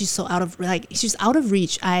 she's out of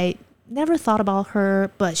reach. I never thought about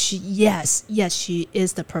her, but she is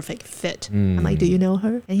the perfect fit. I'm like, do you know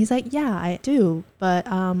her? And he's like, yeah, I do, but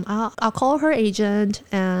I'll call her agent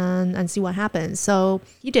and see what happens. So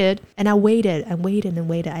he did, and I waited.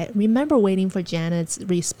 I remember waiting for Janet's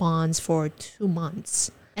response for 2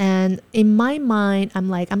 months. And in my mind, I'm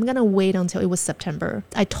like, I'm going to wait until it was September.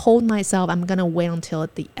 I told myself I'm going to wait until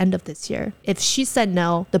at the end of this year. If she said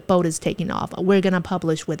no, the boat is taking off. We're going to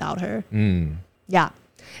publish without her. Yeah.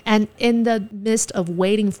 And in the midst of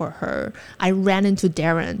waiting for her, I ran into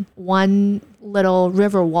Darren, one little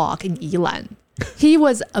river walk in Yilan. He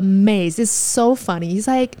was amazed. It's so funny. He's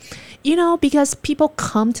like, you know, because people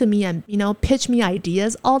come to me and, you know, pitch me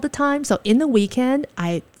ideas all the time. So in the weekend,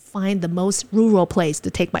 I find the most rural place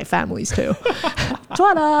to take my families to.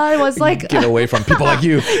 Ta-da! It was like... Get away from people like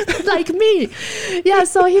you. Like me. Yeah,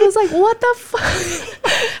 so he was like, what the fuck?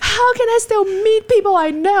 How can I still meet people I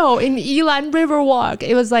know in Yilan Riverwalk?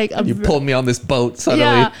 It was like... You pulled me on this boat suddenly.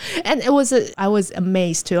 Yeah, and I was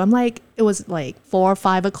amazed too. I'm like, it was like 4 or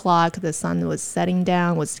 5 o'clock. The sun was setting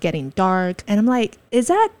down, was getting dark. And I'm like, is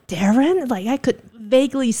that Darren? Like I could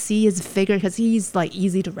vaguely see his figure because he's like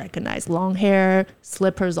easy to recognize. Long hair,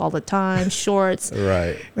 slippers all the time, shorts.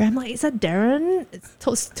 Right. Where I'm like, is that Darren?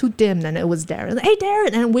 It's too dim. And it was Darren. Hey,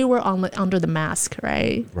 Darren. And we were on under the mask,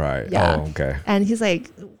 right? Right. Yeah. Oh, okay. And he's like,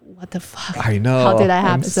 what the fuck? I know. How did that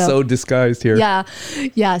happen? I'm so disguised here. Yeah.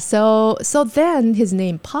 Yeah. So then his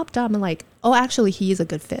name popped up. I'm like, oh, actually, he is a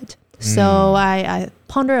good fit. So I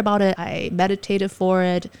ponder about it. I meditated for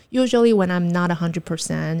it. Usually when I'm not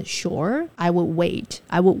 100% sure, I would wait.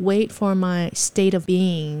 I would wait for my state of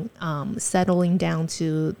being settling down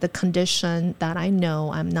to the condition that I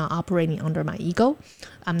know I'm not operating under my ego.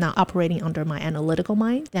 I'm not operating under my analytical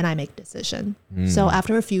mind. Then I make a decision. So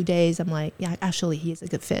after a few days, I'm like, yeah, actually, he is a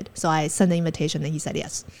good fit. So I sent the invitation and he said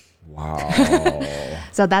yes. Wow.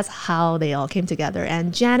 So that's how they all came together.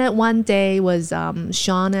 And Janet one day was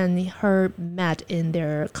Shawn and her met in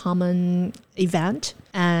their common event.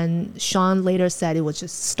 And Shawn later said it was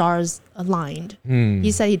just stars aligned.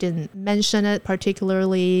 He said he didn't mention it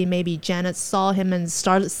particularly. Maybe Janet saw him and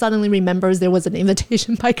suddenly remembers there was an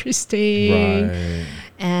invitation by Christine. Right.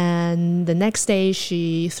 And the next day,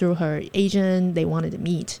 she, through her agent, they wanted to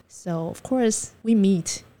meet. So, of course, we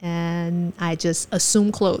meet. And I just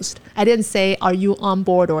assume closed. I didn't say, are you on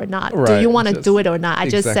board or not? Right. Do you want to do it or not? I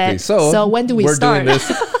just said, so when do we start? Doing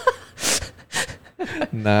this.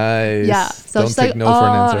 Nice. Yeah. So Don't she's take like, no for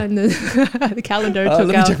an answer. and then the calendar took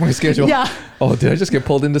Let out. me check my schedule. Yeah. Oh, did I just get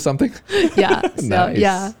pulled into something? Yeah. So,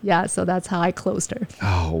 Nice. yeah. So that's how I closed her.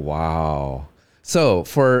 Oh, wow. So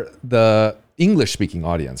for the English-speaking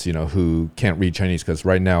audience, who can't read Chinese, because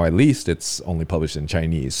right now, at least, it's only published in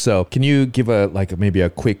Chinese. So can you give maybe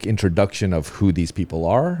a quick introduction of who these people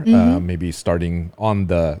are? Maybe starting on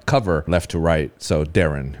the cover, left to right. So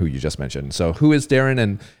Darren, who you just mentioned. So who is Darren?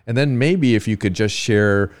 And then maybe if you could just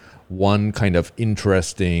share one kind of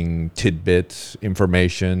interesting tidbit,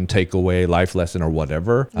 information, takeaway, life lesson, or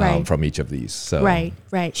whatever from each of these. So. Right.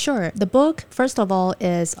 Sure. The book, first of all,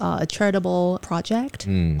 is a charitable project.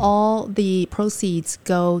 All the proceeds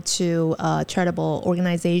go to a charitable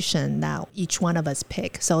organization that each one of us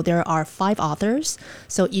pick. So there are 5 authors.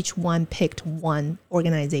 So each one picked one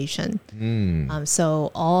organization.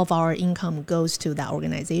 So all of our income goes to that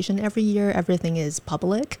organization every year. Everything is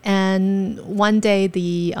public. And one day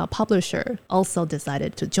the publisher also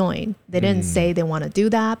decided to join. They didn't say they want to do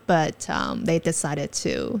that, but they decided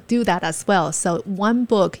to do that as well. So one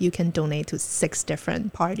book you can donate to 6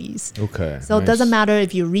 different parties. Okay. So it doesn't matter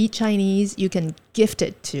if you read Chinese, you can gift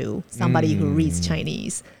it to somebody who reads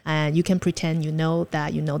Chinese. And you can pretend you know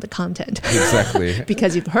the content. Exactly.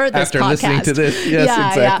 Because you've heard this After podcast. listening to this, yes,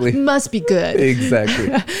 exactly. Yeah, must be good.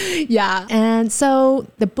 Exactly. Yeah. And so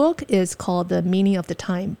the book is called The Meaning of the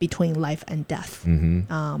Time Between Life and Death.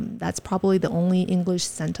 That's probably the only English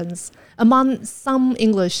sentence among some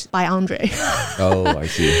English by Andre. Oh, I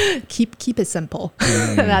see. Keep it simple.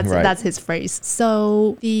 That's his phrase.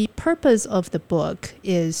 So the purpose of the book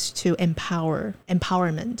is to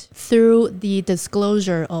empowerment through the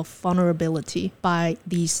disclosure of vulnerability by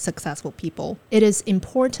these successful people. It is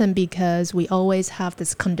important because we always have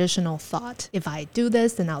this conditional thought. If I do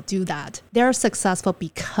this, then I'll do that. They're successful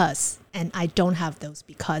because, and I don't have those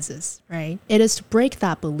becauses, right? It is to break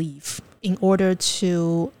that belief in order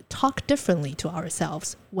to talk differently to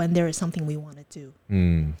ourselves when there is something we want to do.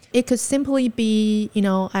 It could simply be,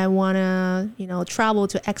 I want to, travel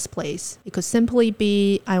to X place. It could simply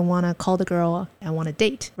be, I want to call the girl I want to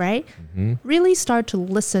date, right? Really start to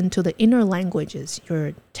listen to the inner languages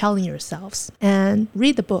you're telling yourselves and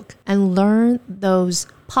read the book and learn those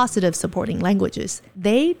positive supporting languages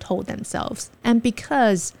they told themselves. And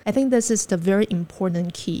because I think this is the very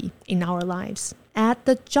important key in our lives. At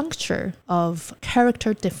the juncture of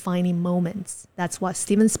character-defining moments, that's what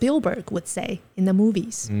Steven Spielberg would say in the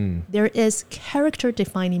movies. There is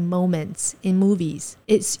character-defining moments in movies.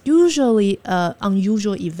 It's usually an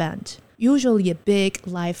unusual event, usually a big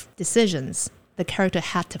life decisions the character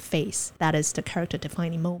had to face. That is the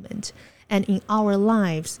character-defining moment. And in our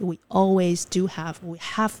lives, we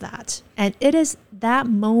have that. And it is that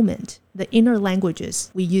moment, the inner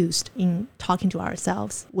languages we used in talking to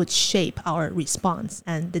ourselves would shape our response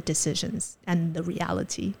and the decisions and the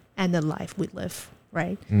reality and the life we live,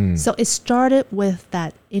 right? So it started with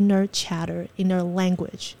that inner chatter, inner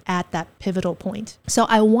language at that pivotal point. So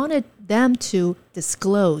I wanted them to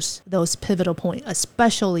disclose those pivotal points,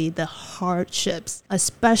 especially the hardships,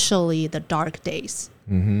 especially the dark days.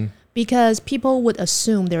 Because people would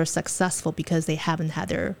assume they're successful because they haven't had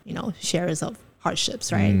their, shares of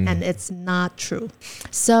hardships, right? And it's not true.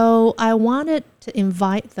 So I wanted to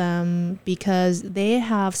invite them because they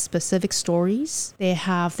have specific stories. They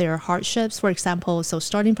have their hardships. For example, so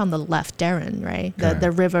starting from the left, Darren, right?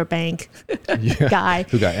 The riverbank guy.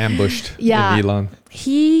 Who got ambushed in Yilan.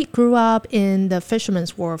 He grew up in the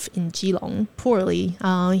fisherman's wharf in Geelong, poorly.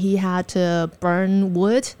 He had to burn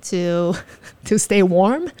wood to stay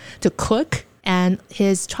warm, to cook. And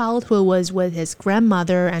his childhood was with his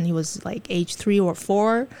grandmother, and he was like age 3 or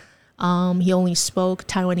 4. He only spoke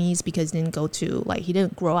Taiwanese because he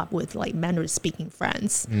didn't grow up with like Mandarin speaking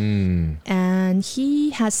friends. And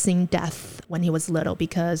he has seen death when he was little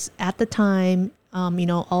because at the time,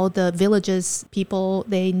 all the villages people,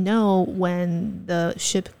 they know when the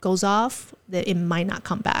ship goes off that it might not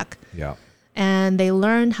come back. Yeah. And they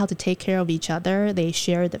learn how to take care of each other. They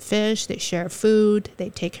share the fish, they share food, they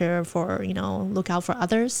take care look out for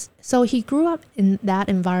others. So he grew up in that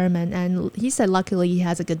environment, and he said luckily he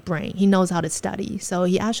has a good brain. He knows how to study. So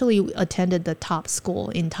he actually attended the top school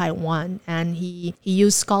in Taiwan, and he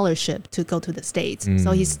used scholarship to go to the States.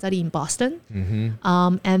 So he studied in Boston.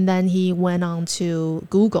 And then he went on to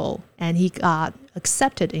Google, and he got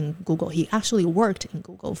accepted in Google. He actually worked in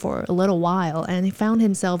Google for a little while, and he found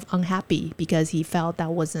himself unhappy because he felt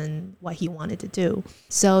that wasn't what he wanted to do.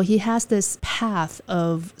 So he has this path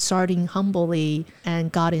of starting humbly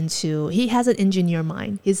and he has an engineer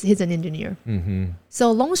mind. He's an engineer.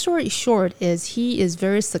 So long story short is he is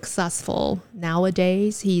very successful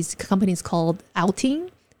nowadays. His company is called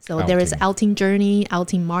Outing. So there is Outing Journey,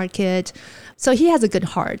 Outing Market. So he has a good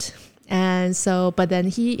heart. And so, but then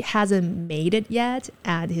he hasn't made it yet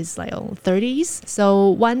at his 30s. So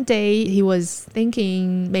one day he was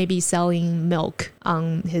thinking maybe selling milk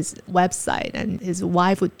on his website, and his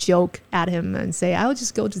wife would joke at him and say, "I'll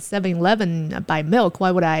just go to 7-Eleven and buy milk.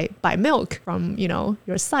 Why would I buy milk from,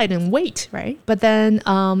 your site and wait," right? But then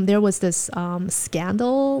there was this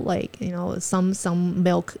scandal, some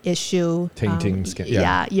milk issue. Tainting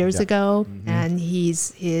scandal. Years ago. And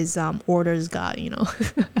his orders got,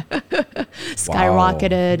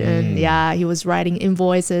 skyrocketed. And he was writing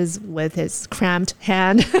invoices with his cramped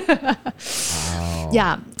hand.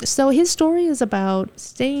 So his story is about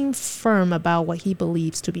staying firm about what he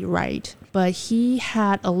believes to be right. But he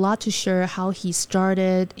had a lot to share how he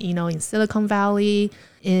started, in Silicon Valley,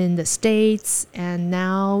 in the States, and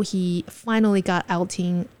now he finally got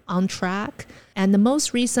Outing on track. And the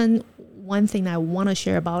most recent one thing I want to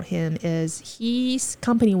share about him is his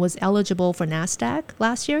company was eligible for NASDAQ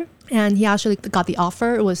last year. And he actually got the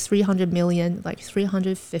offer. It was 300 million,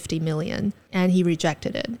 350 million. And he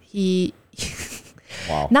rejected it.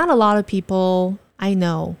 Wow. Not a lot of people I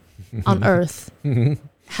know on earth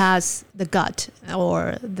has the gut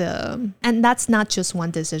and that's not just one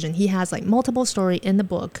decision. He has multiple story in the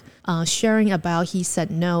book sharing about he said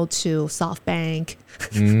no to SoftBank,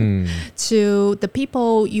 to the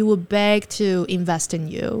people you would beg to invest in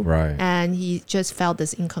you. Right. And he just felt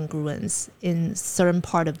this incongruence in certain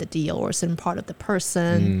part of the deal or certain part of the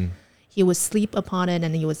person. He would sleep upon it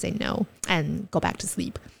and he would say no and go back to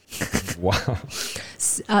sleep. Wow.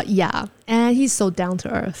 And he's so down to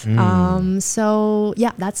earth.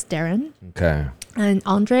 That's Darren. Okay. And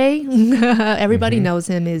Andre, everybody knows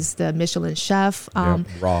him, is the Michelin chef.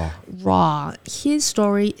 Raw. His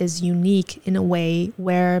story is unique in a way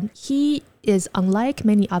where he is unlike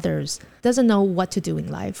many others, doesn't know what to do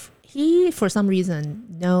in life. He, for some reason,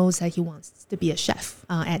 knows that he wants to be a chef.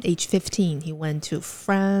 At age 15, he went to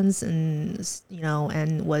France and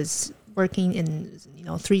was working in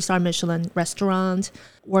 3-star Michelin restaurant,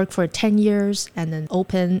 worked for 10 years, and then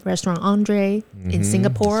opened Restaurant Andre in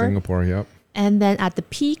Singapore. Yep. And then at the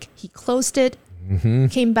peak, he closed it,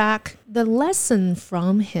 came back. The lesson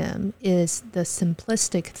from him is the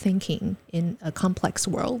simplistic thinking in a complex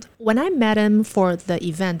world. When I met him for the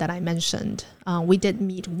event that I mentioned, we did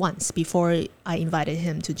meet once before I invited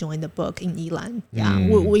him to join the book in Yilan.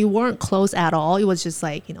 We weren't close at all. It was just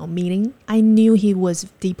meeting. I knew he was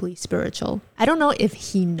deeply spiritual. I don't know if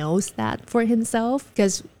he knows that for himself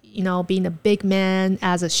because being a big man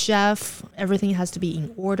as a chef, everything has to be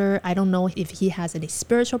in order. I don't know if he has any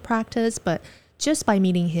spiritual practice, but just by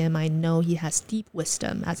meeting him, I know he has deep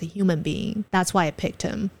wisdom as a human being. That's why I picked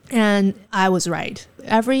him. And I was right.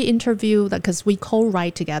 Every interview, because we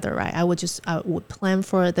co-write together, right? I would plan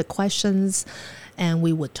for the questions and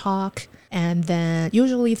we would talk. And then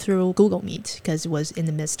usually through Google Meet, because it was in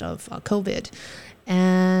the midst of COVID.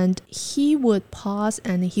 And he would pause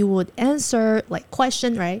and he would answer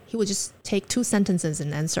question, right? He would just take 2 sentences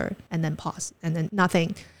and answer and then pause and then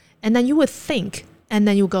nothing. And then you would think and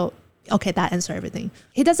then you go, okay, that answers everything.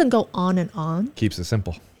 He doesn't go on and on. Keeps it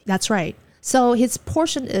simple. That's right. So his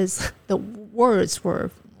portion is the words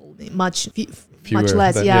were much Fewer,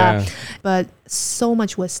 less, but, but so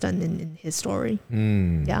much wisdom in his story.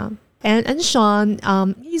 Mm. Yeah. And Shawn,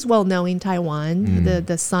 he's well known in Taiwan,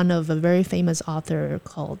 the son of a very famous author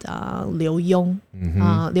called Liu Yong.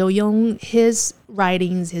 Liu Yong, his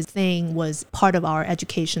writings, his thing was part of our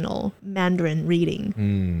educational Mandarin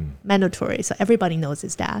reading, mandatory. So everybody knows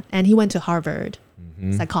his dad. And he went to Harvard.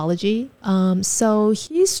 Psychology. So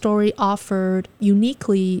his story offered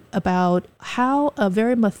uniquely about how a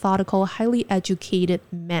very methodical, highly educated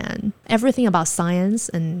man, everything about science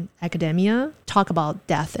and academia, talk about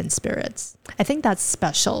death and spirits. I think that's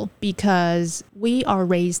special because we are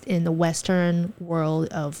raised in the Western world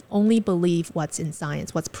of only believe what's in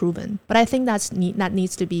science, what's proven. But I think that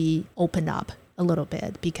needs to be opened up a little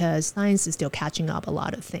bit because science is still catching up a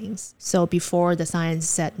lot of things. So before the science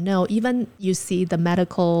said no, even you see the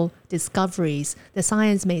medical discoveries, the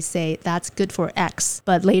science may say that's good for X,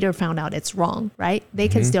 but later found out it's wrong, right? They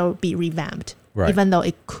can still be revamped. Right. Even though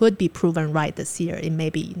it could be proven right this year, it may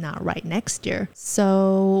be not right next year.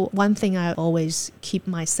 So one thing I always keep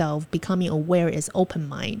myself becoming aware is open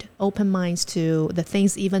mind. Open minds to the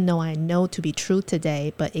things even though I know to be true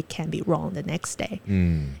today, but it can be wrong the next day.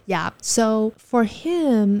 Yeah. So for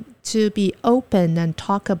him to be open and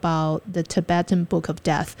talk about the Tibetan Book of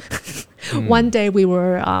Death. One day we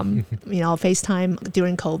were, FaceTime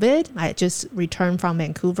during COVID. I just returned from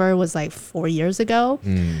Vancouver. It was like 4 years ago.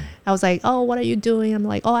 I was like, oh, what are you doing? I'm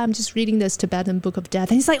like, oh, I'm just reading this Tibetan Book of Death.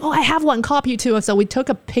 And he's like, oh, I have one copy too. So we took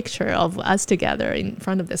a picture of us together in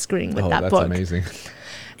front of the screen with that book. That's amazing.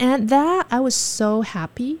 And that I was so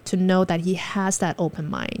happy to know that he has that open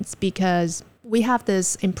mind because we have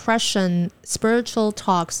this impression spiritual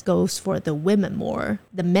talks goes for the women more.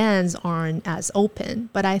 The men's aren't as open,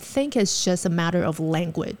 but I think it's just a matter of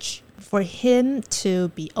language. For him to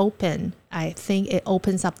be open, I think it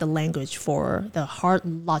opens up the language for the hard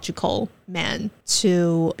logical man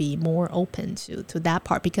to be more open to that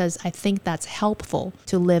part because I think that's helpful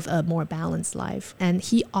to live a more balanced life. And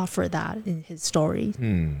he offered that in his story.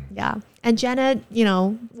 Yeah. And Janet,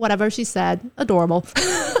 whatever she said, adorable.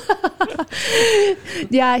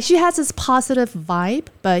 Yeah, she has this positive vibe,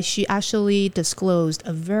 but she actually disclosed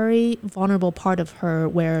a very vulnerable part of her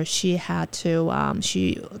where she had to,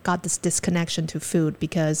 she got this disconnection to food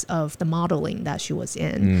because of the modeling that she was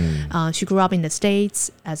in. She grew up in the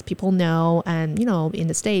States, as people know, and, in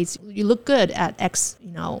the States, you look good at X,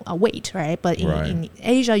 weight, right? But in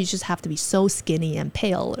Asia, you just have to be so skinny and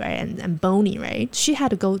pale, right? And bony, right? She had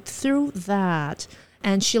to go through that,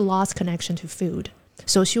 and she lost connection to food.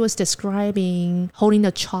 So she was describing holding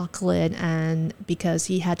the chocolate, and because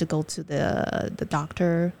he had to go to the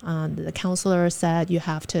doctor, the counselor said you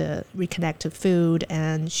have to reconnect to food.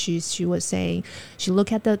 And she was saying she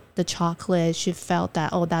looked at the chocolate, she felt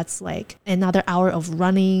that, oh, that's like another hour of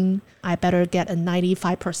running. I better get a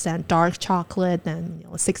 95% dark chocolate than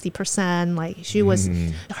 60%. Like she was,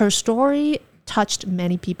 her story touched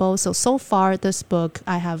many people. So far this book,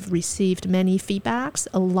 I have received many feedbacks.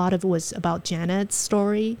 A lot of it was about Janet's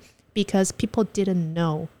story because people didn't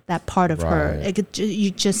know that part of her.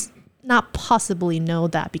 You just not possibly know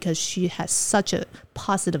that because she has such a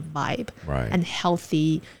positive vibe and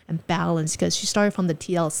healthy and balanced because she started from the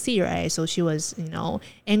TLC, right? So she was,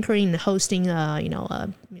 anchoring and hosting,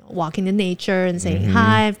 walking in nature and saying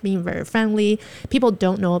hi, being very friendly. People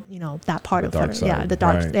don't know, that part of her. Side. The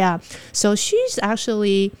dark. Yeah. So she's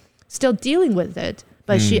actually still dealing with it,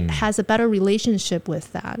 but she has a better relationship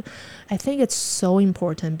with that. I think it's so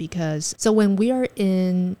important because when we are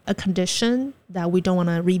in a condition that we don't want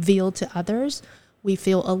to reveal to others, we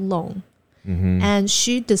feel alone. And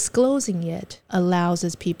she disclosing it allows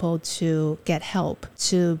us people to get help,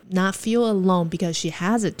 to not feel alone because she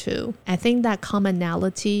has it too. I think that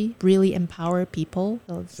commonality really empower people.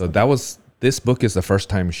 So this book is the first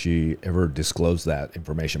time she ever disclosed that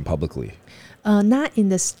information publicly. Not in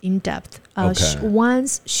this in depth.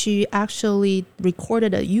 Once she actually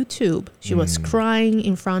recorded a YouTube. She was crying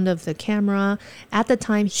in front of the camera. At the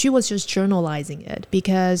time, she was just journalizing it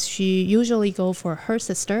because she usually go for her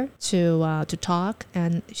sister to talk.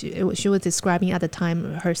 And she was describing at the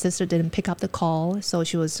time her sister didn't pick up the call. So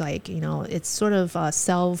she was like, it's sort of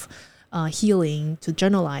self healing to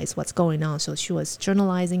journalize what's going on. So she was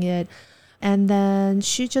journalizing it. And then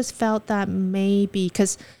she just felt that maybe,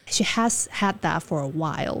 because she has had that for a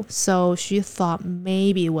while, so she thought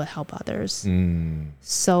maybe it would help others.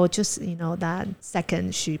 So just, that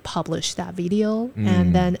second she published that video.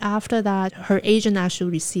 And then after that, her agent actually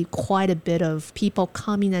received quite a bit of people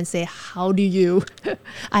coming and say, how do you,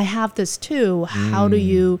 I have this too. How do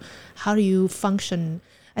you function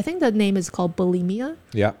I think the name is called bulimia.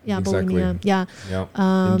 Yeah, exactly. Bulimia. Yeah. Yeah,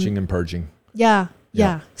 binging and purging. Yeah.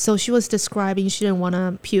 So she was describing she didn't want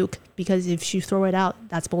to puke because if she throw it out,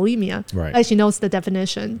 that's bulimia. Right. Like she knows the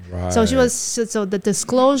definition. Right. So so the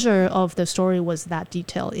disclosure of the story was that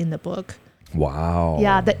detailed in the book. Wow.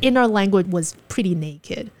 Yeah, the inner language was pretty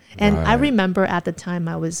naked. And I Right. remember at the time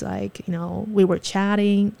I was like, we were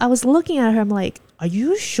chatting. I was looking at her. I'm like, are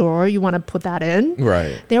you sure you want to put that in?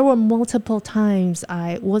 Right. There were multiple times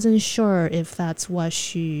I wasn't sure if that's what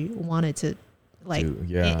she wanted to like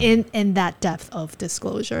in that depth of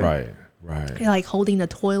disclosure. Right. Like holding the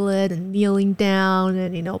toilet and kneeling down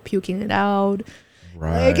and puking it out.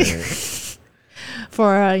 Right. Like,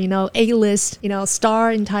 for A-list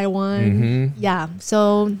star in Taiwan. Mm-hmm. Yeah,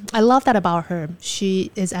 so I love that about her.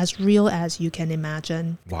 She is as real as you can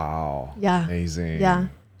imagine. Wow. Yeah. Amazing.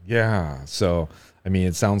 Yeah. So I mean,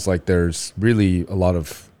 it sounds like there's really a lot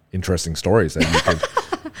of interesting stories that you could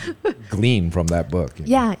glean from that book.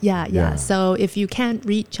 Yeah. So if you can't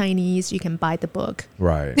read Chinese, you can buy the book.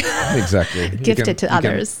 Right. Exactly. Gift it to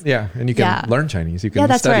others. And you can learn Chinese. You can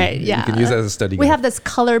that's study. right. Yeah. You can use it as a study We guide. have this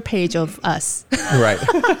color page of us. Right.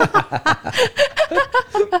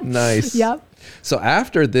 Nice. Yep. So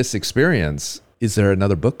after this experience, is there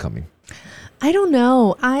another book coming? I don't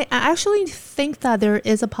know. I actually think that there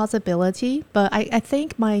is a possibility, but I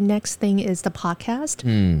think my next thing is the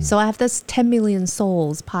podcast. So I have this 10 Million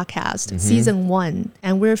Souls podcast, season 1,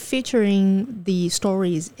 and we're featuring the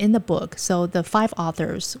stories in the book. So the 5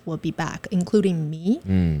 authors will be back, including me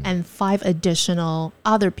and 5 additional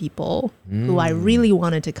other people who I really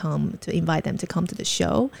wanted to invite them to come to the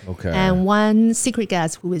show. Okay. And one secret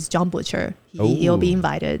guest who is John Butcher. He'll be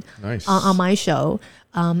invited on my show.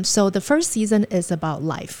 So the first season is about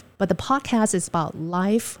life, but the podcast is about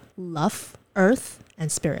life, love, earth,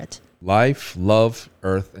 and spirit. Life, love,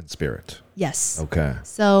 earth, and spirit. Yes. Okay.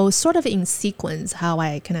 So sort of in sequence how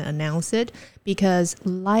I kind of announce it, because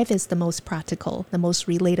life is the most practical, the most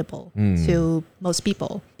relatable to most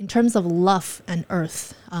people. In terms of love and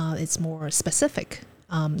earth, it's more specific.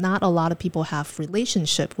 Not a lot of people have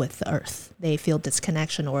relationship with the earth. They feel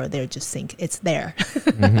disconnection or they just think it's there,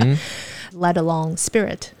 let alone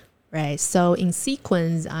spirit, right? So in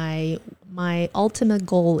sequence, my ultimate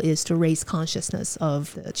goal is to raise consciousness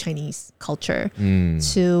of the Chinese culture,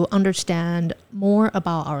 to understand more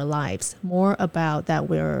about our lives, more about that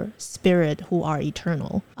we're spirit who are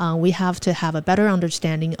eternal. We have to have a better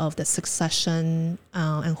understanding of the succession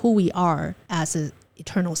and who we are as an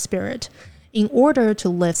eternal spirit, in order to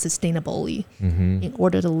live sustainably, in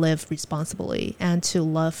order to live responsibly, and to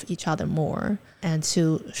love each other more, and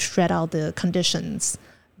to shred out the conditions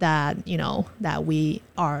that that we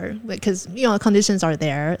are, because conditions are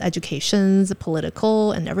there, educations,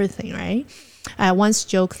 political, and everything, right? I once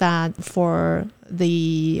joked that for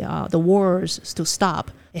the wars to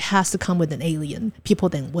stop, it has to come with an alien. People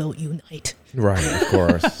then will unite. Right, of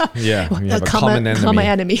course. Yeah, you have a common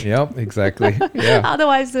enemy. Yep, exactly. Yeah.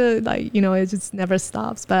 Otherwise, it just never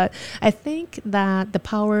stops. But I think that the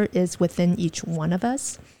power is within each one of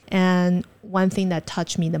us. And one thing that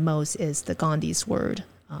touched me the most is the Gandhi's word,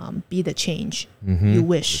 be the change you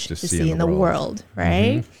wish to see in the world,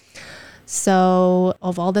 right? So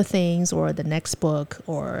of all the things, or the next book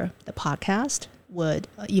or the podcast would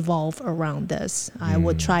evolve around this. I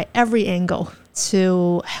would try every angle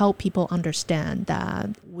to help people understand that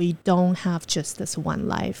we don't have just this one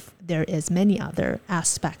life. There is many other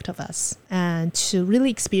aspects of us. And to really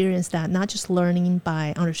experience that, not just learning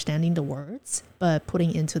by understanding the words, but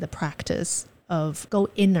putting into the practice of go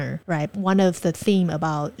inner, right? One of the theme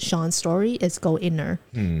about Shawn's story is go inner.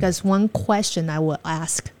 Because one question I will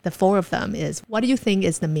ask the 4 of them is, what do you think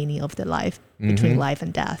is the meaning of the life between life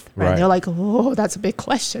and death? Right? They're like, oh, that's a big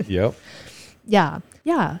question. Yep.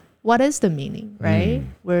 Yeah. What is the meaning, right?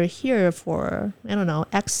 We're here for, I don't know,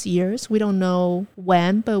 X years. We don't know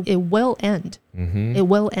when, but it will end. It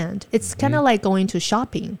will end. It's kind of like going to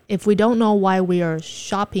shopping. If we don't know why we are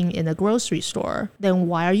shopping in a grocery store, then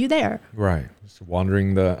why are you there? Right. Just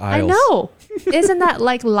wandering the aisles. I know. Isn't that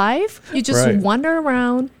like life? You just Right. wander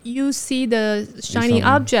around. You see the shiny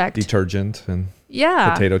object. Detergent and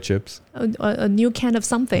Yeah. potato chips. A new can of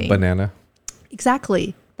something. Banana.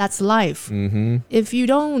 Exactly. That's life. If you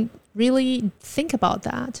don't really think about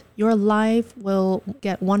that, your life will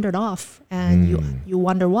get wandered off, and you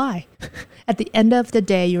wonder why. At the end of the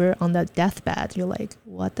day, you're on the deathbed. You're like,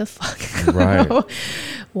 what the fuck? Right.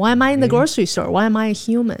 Why am I in the grocery store? Why am I a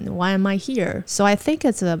human? Why am I here? So I think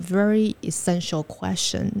it's a very essential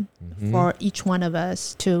question for each one of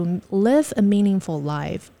us to live a meaningful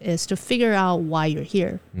life, is to figure out why you're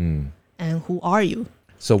here and who are you.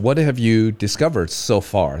 So what have you discovered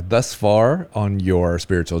thus far on your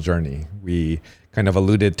spiritual journey? We kind of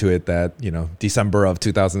alluded to it that, December of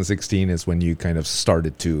 2016 is when you kind of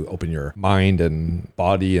started to open your mind and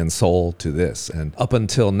body and soul to this. And up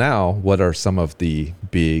until now, what are some of the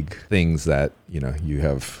big things that, you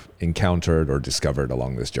have encountered or discovered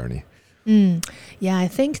along this journey? Yeah, I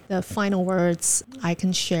think the final words I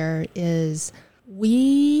can share is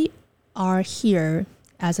we are here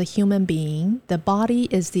as a human being. The body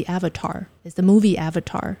is the avatar. It's the movie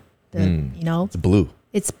Avatar. It's blue.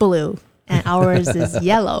 It's blue. And ours is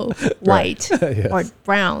yellow, white, Yes. or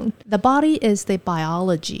brown. The body is the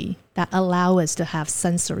biology that allow us to have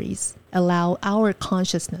sensories, allow our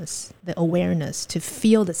consciousness, the awareness to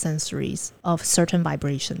feel the sensories of certain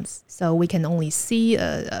vibrations. So we can only see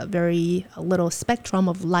a little spectrum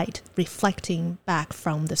of light reflecting back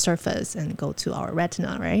from the surface and go to our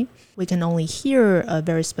retina, right? We can only hear a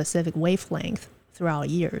very specific wavelength through our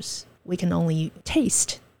ears. We can only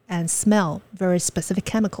taste and smell very specific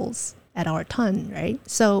chemicals at our tongue, right?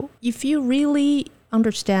 So if you really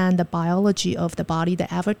understand the biology of the body,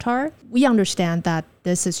 the avatar, we understand that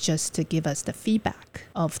this is just to give us the feedback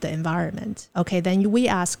of the environment. Okay, then we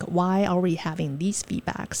ask, why are we having these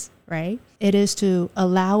feedbacks, right? It is to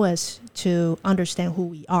allow us to understand who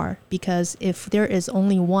we are, because if there is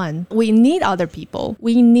only one, we need other people.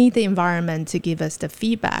 We need the environment to give us the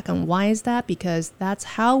feedback. And why is that? Because that's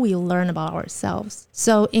how we learn about ourselves.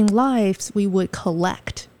 So in life, we would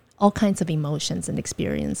collect all kinds of emotions and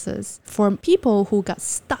experiences. For people who got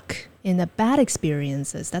stuck in the bad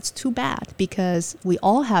experiences, that's too bad, because we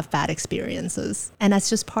all have bad experiences and that's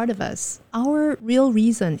just part of us. Our real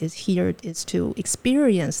reason is to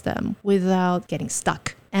experience them without getting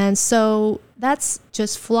stuck. And so that's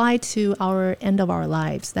just fly to our end of our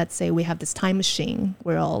lives. Let's say we have this time machine.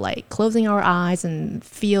 We're all like closing our eyes and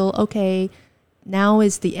feel, okay, now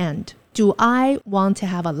is the end. Do I want to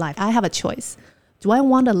have a life? I have a choice. Do I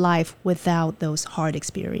want a life without those hard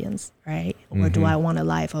experiences, right? Or do I want a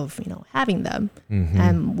life of, having them?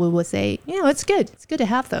 And we will say, it's good. It's good to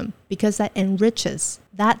have them because that enriches.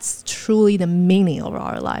 That's truly the meaning of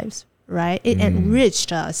our lives, right? It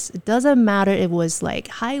enriched us. It doesn't matter if it was like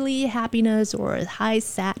highly happiness or high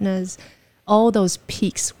sadness. All those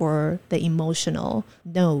peaks were the emotional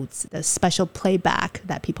notes, the special playback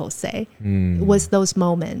that people say. It was those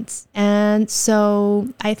moments. And so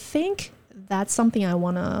I think that's something I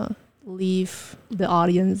want to leave the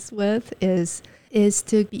audience with is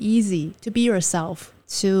to be easy, to be yourself,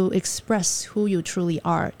 to express who you truly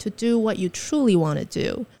are, to do what you truly want to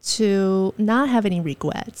do, to not have any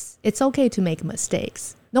regrets. It's okay to make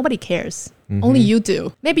mistakes. Nobody cares. Only you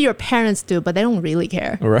do. Maybe your parents do, but they don't really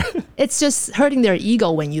care. Right. It's just hurting their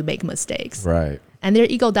ego when you make mistakes. Right. And their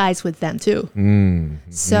ego dies with them too.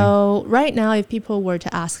 So right now, if people were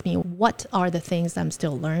to ask me, what are the things I'm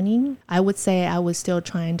still learning? I would say I was still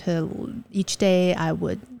trying to, each day I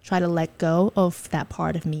would try to let go of that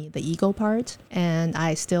part of me, the ego part. And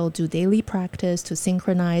I still do daily practice to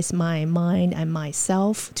synchronize my mind and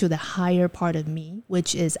myself to the higher part of me,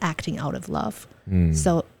 which is acting out of love.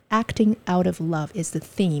 So acting out of love is the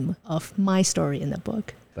theme of my story in the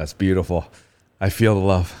book. That's beautiful. I feel the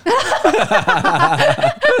love.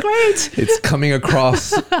 Great. It's coming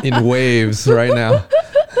across in waves right now.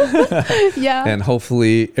 Yeah. And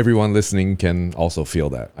hopefully everyone listening can also feel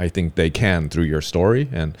that. I think they can through your story.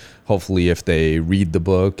 And hopefully if they read the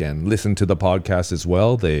book and listen to the podcast as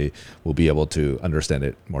well, they will be able to understand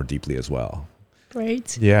it more deeply as well.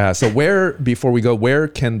 Great. Yeah. So before we go, where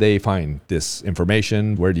can they find this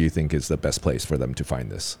information? Where do you think is the best place for them to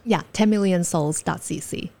find this? Yeah,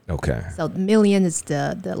 10millionsouls.cc. Okay. So million is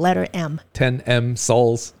the letter M.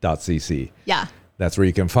 10msouls.cc. Yeah. That's where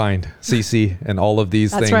you can find CC and all of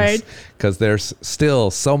these things. That's right. Because there's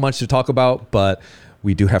still so much to talk about, but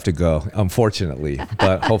we do have to go, unfortunately.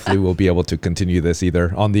 But hopefully we'll be able to continue this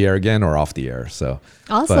either on the air again or off the air. So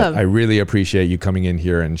awesome. But I really appreciate you coming in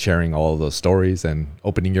here and sharing all of those stories and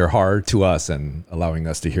opening your heart to us and allowing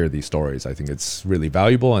us to hear these stories. I think it's really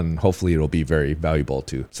valuable, and hopefully it'll be very valuable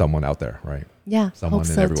to someone out there, right? Yeah, someone hope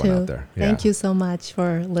and so everyone too. out there. Yeah. Thank you so much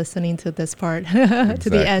for listening to this part to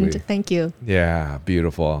the end. Thank you. Yeah,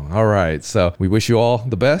 beautiful. All right. So we wish you all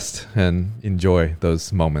the best and enjoy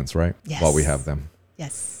those moments, right? Yes. While we have them.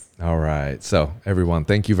 Yes. All right. So everyone,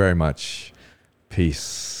 thank you very much.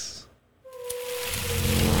 Peace.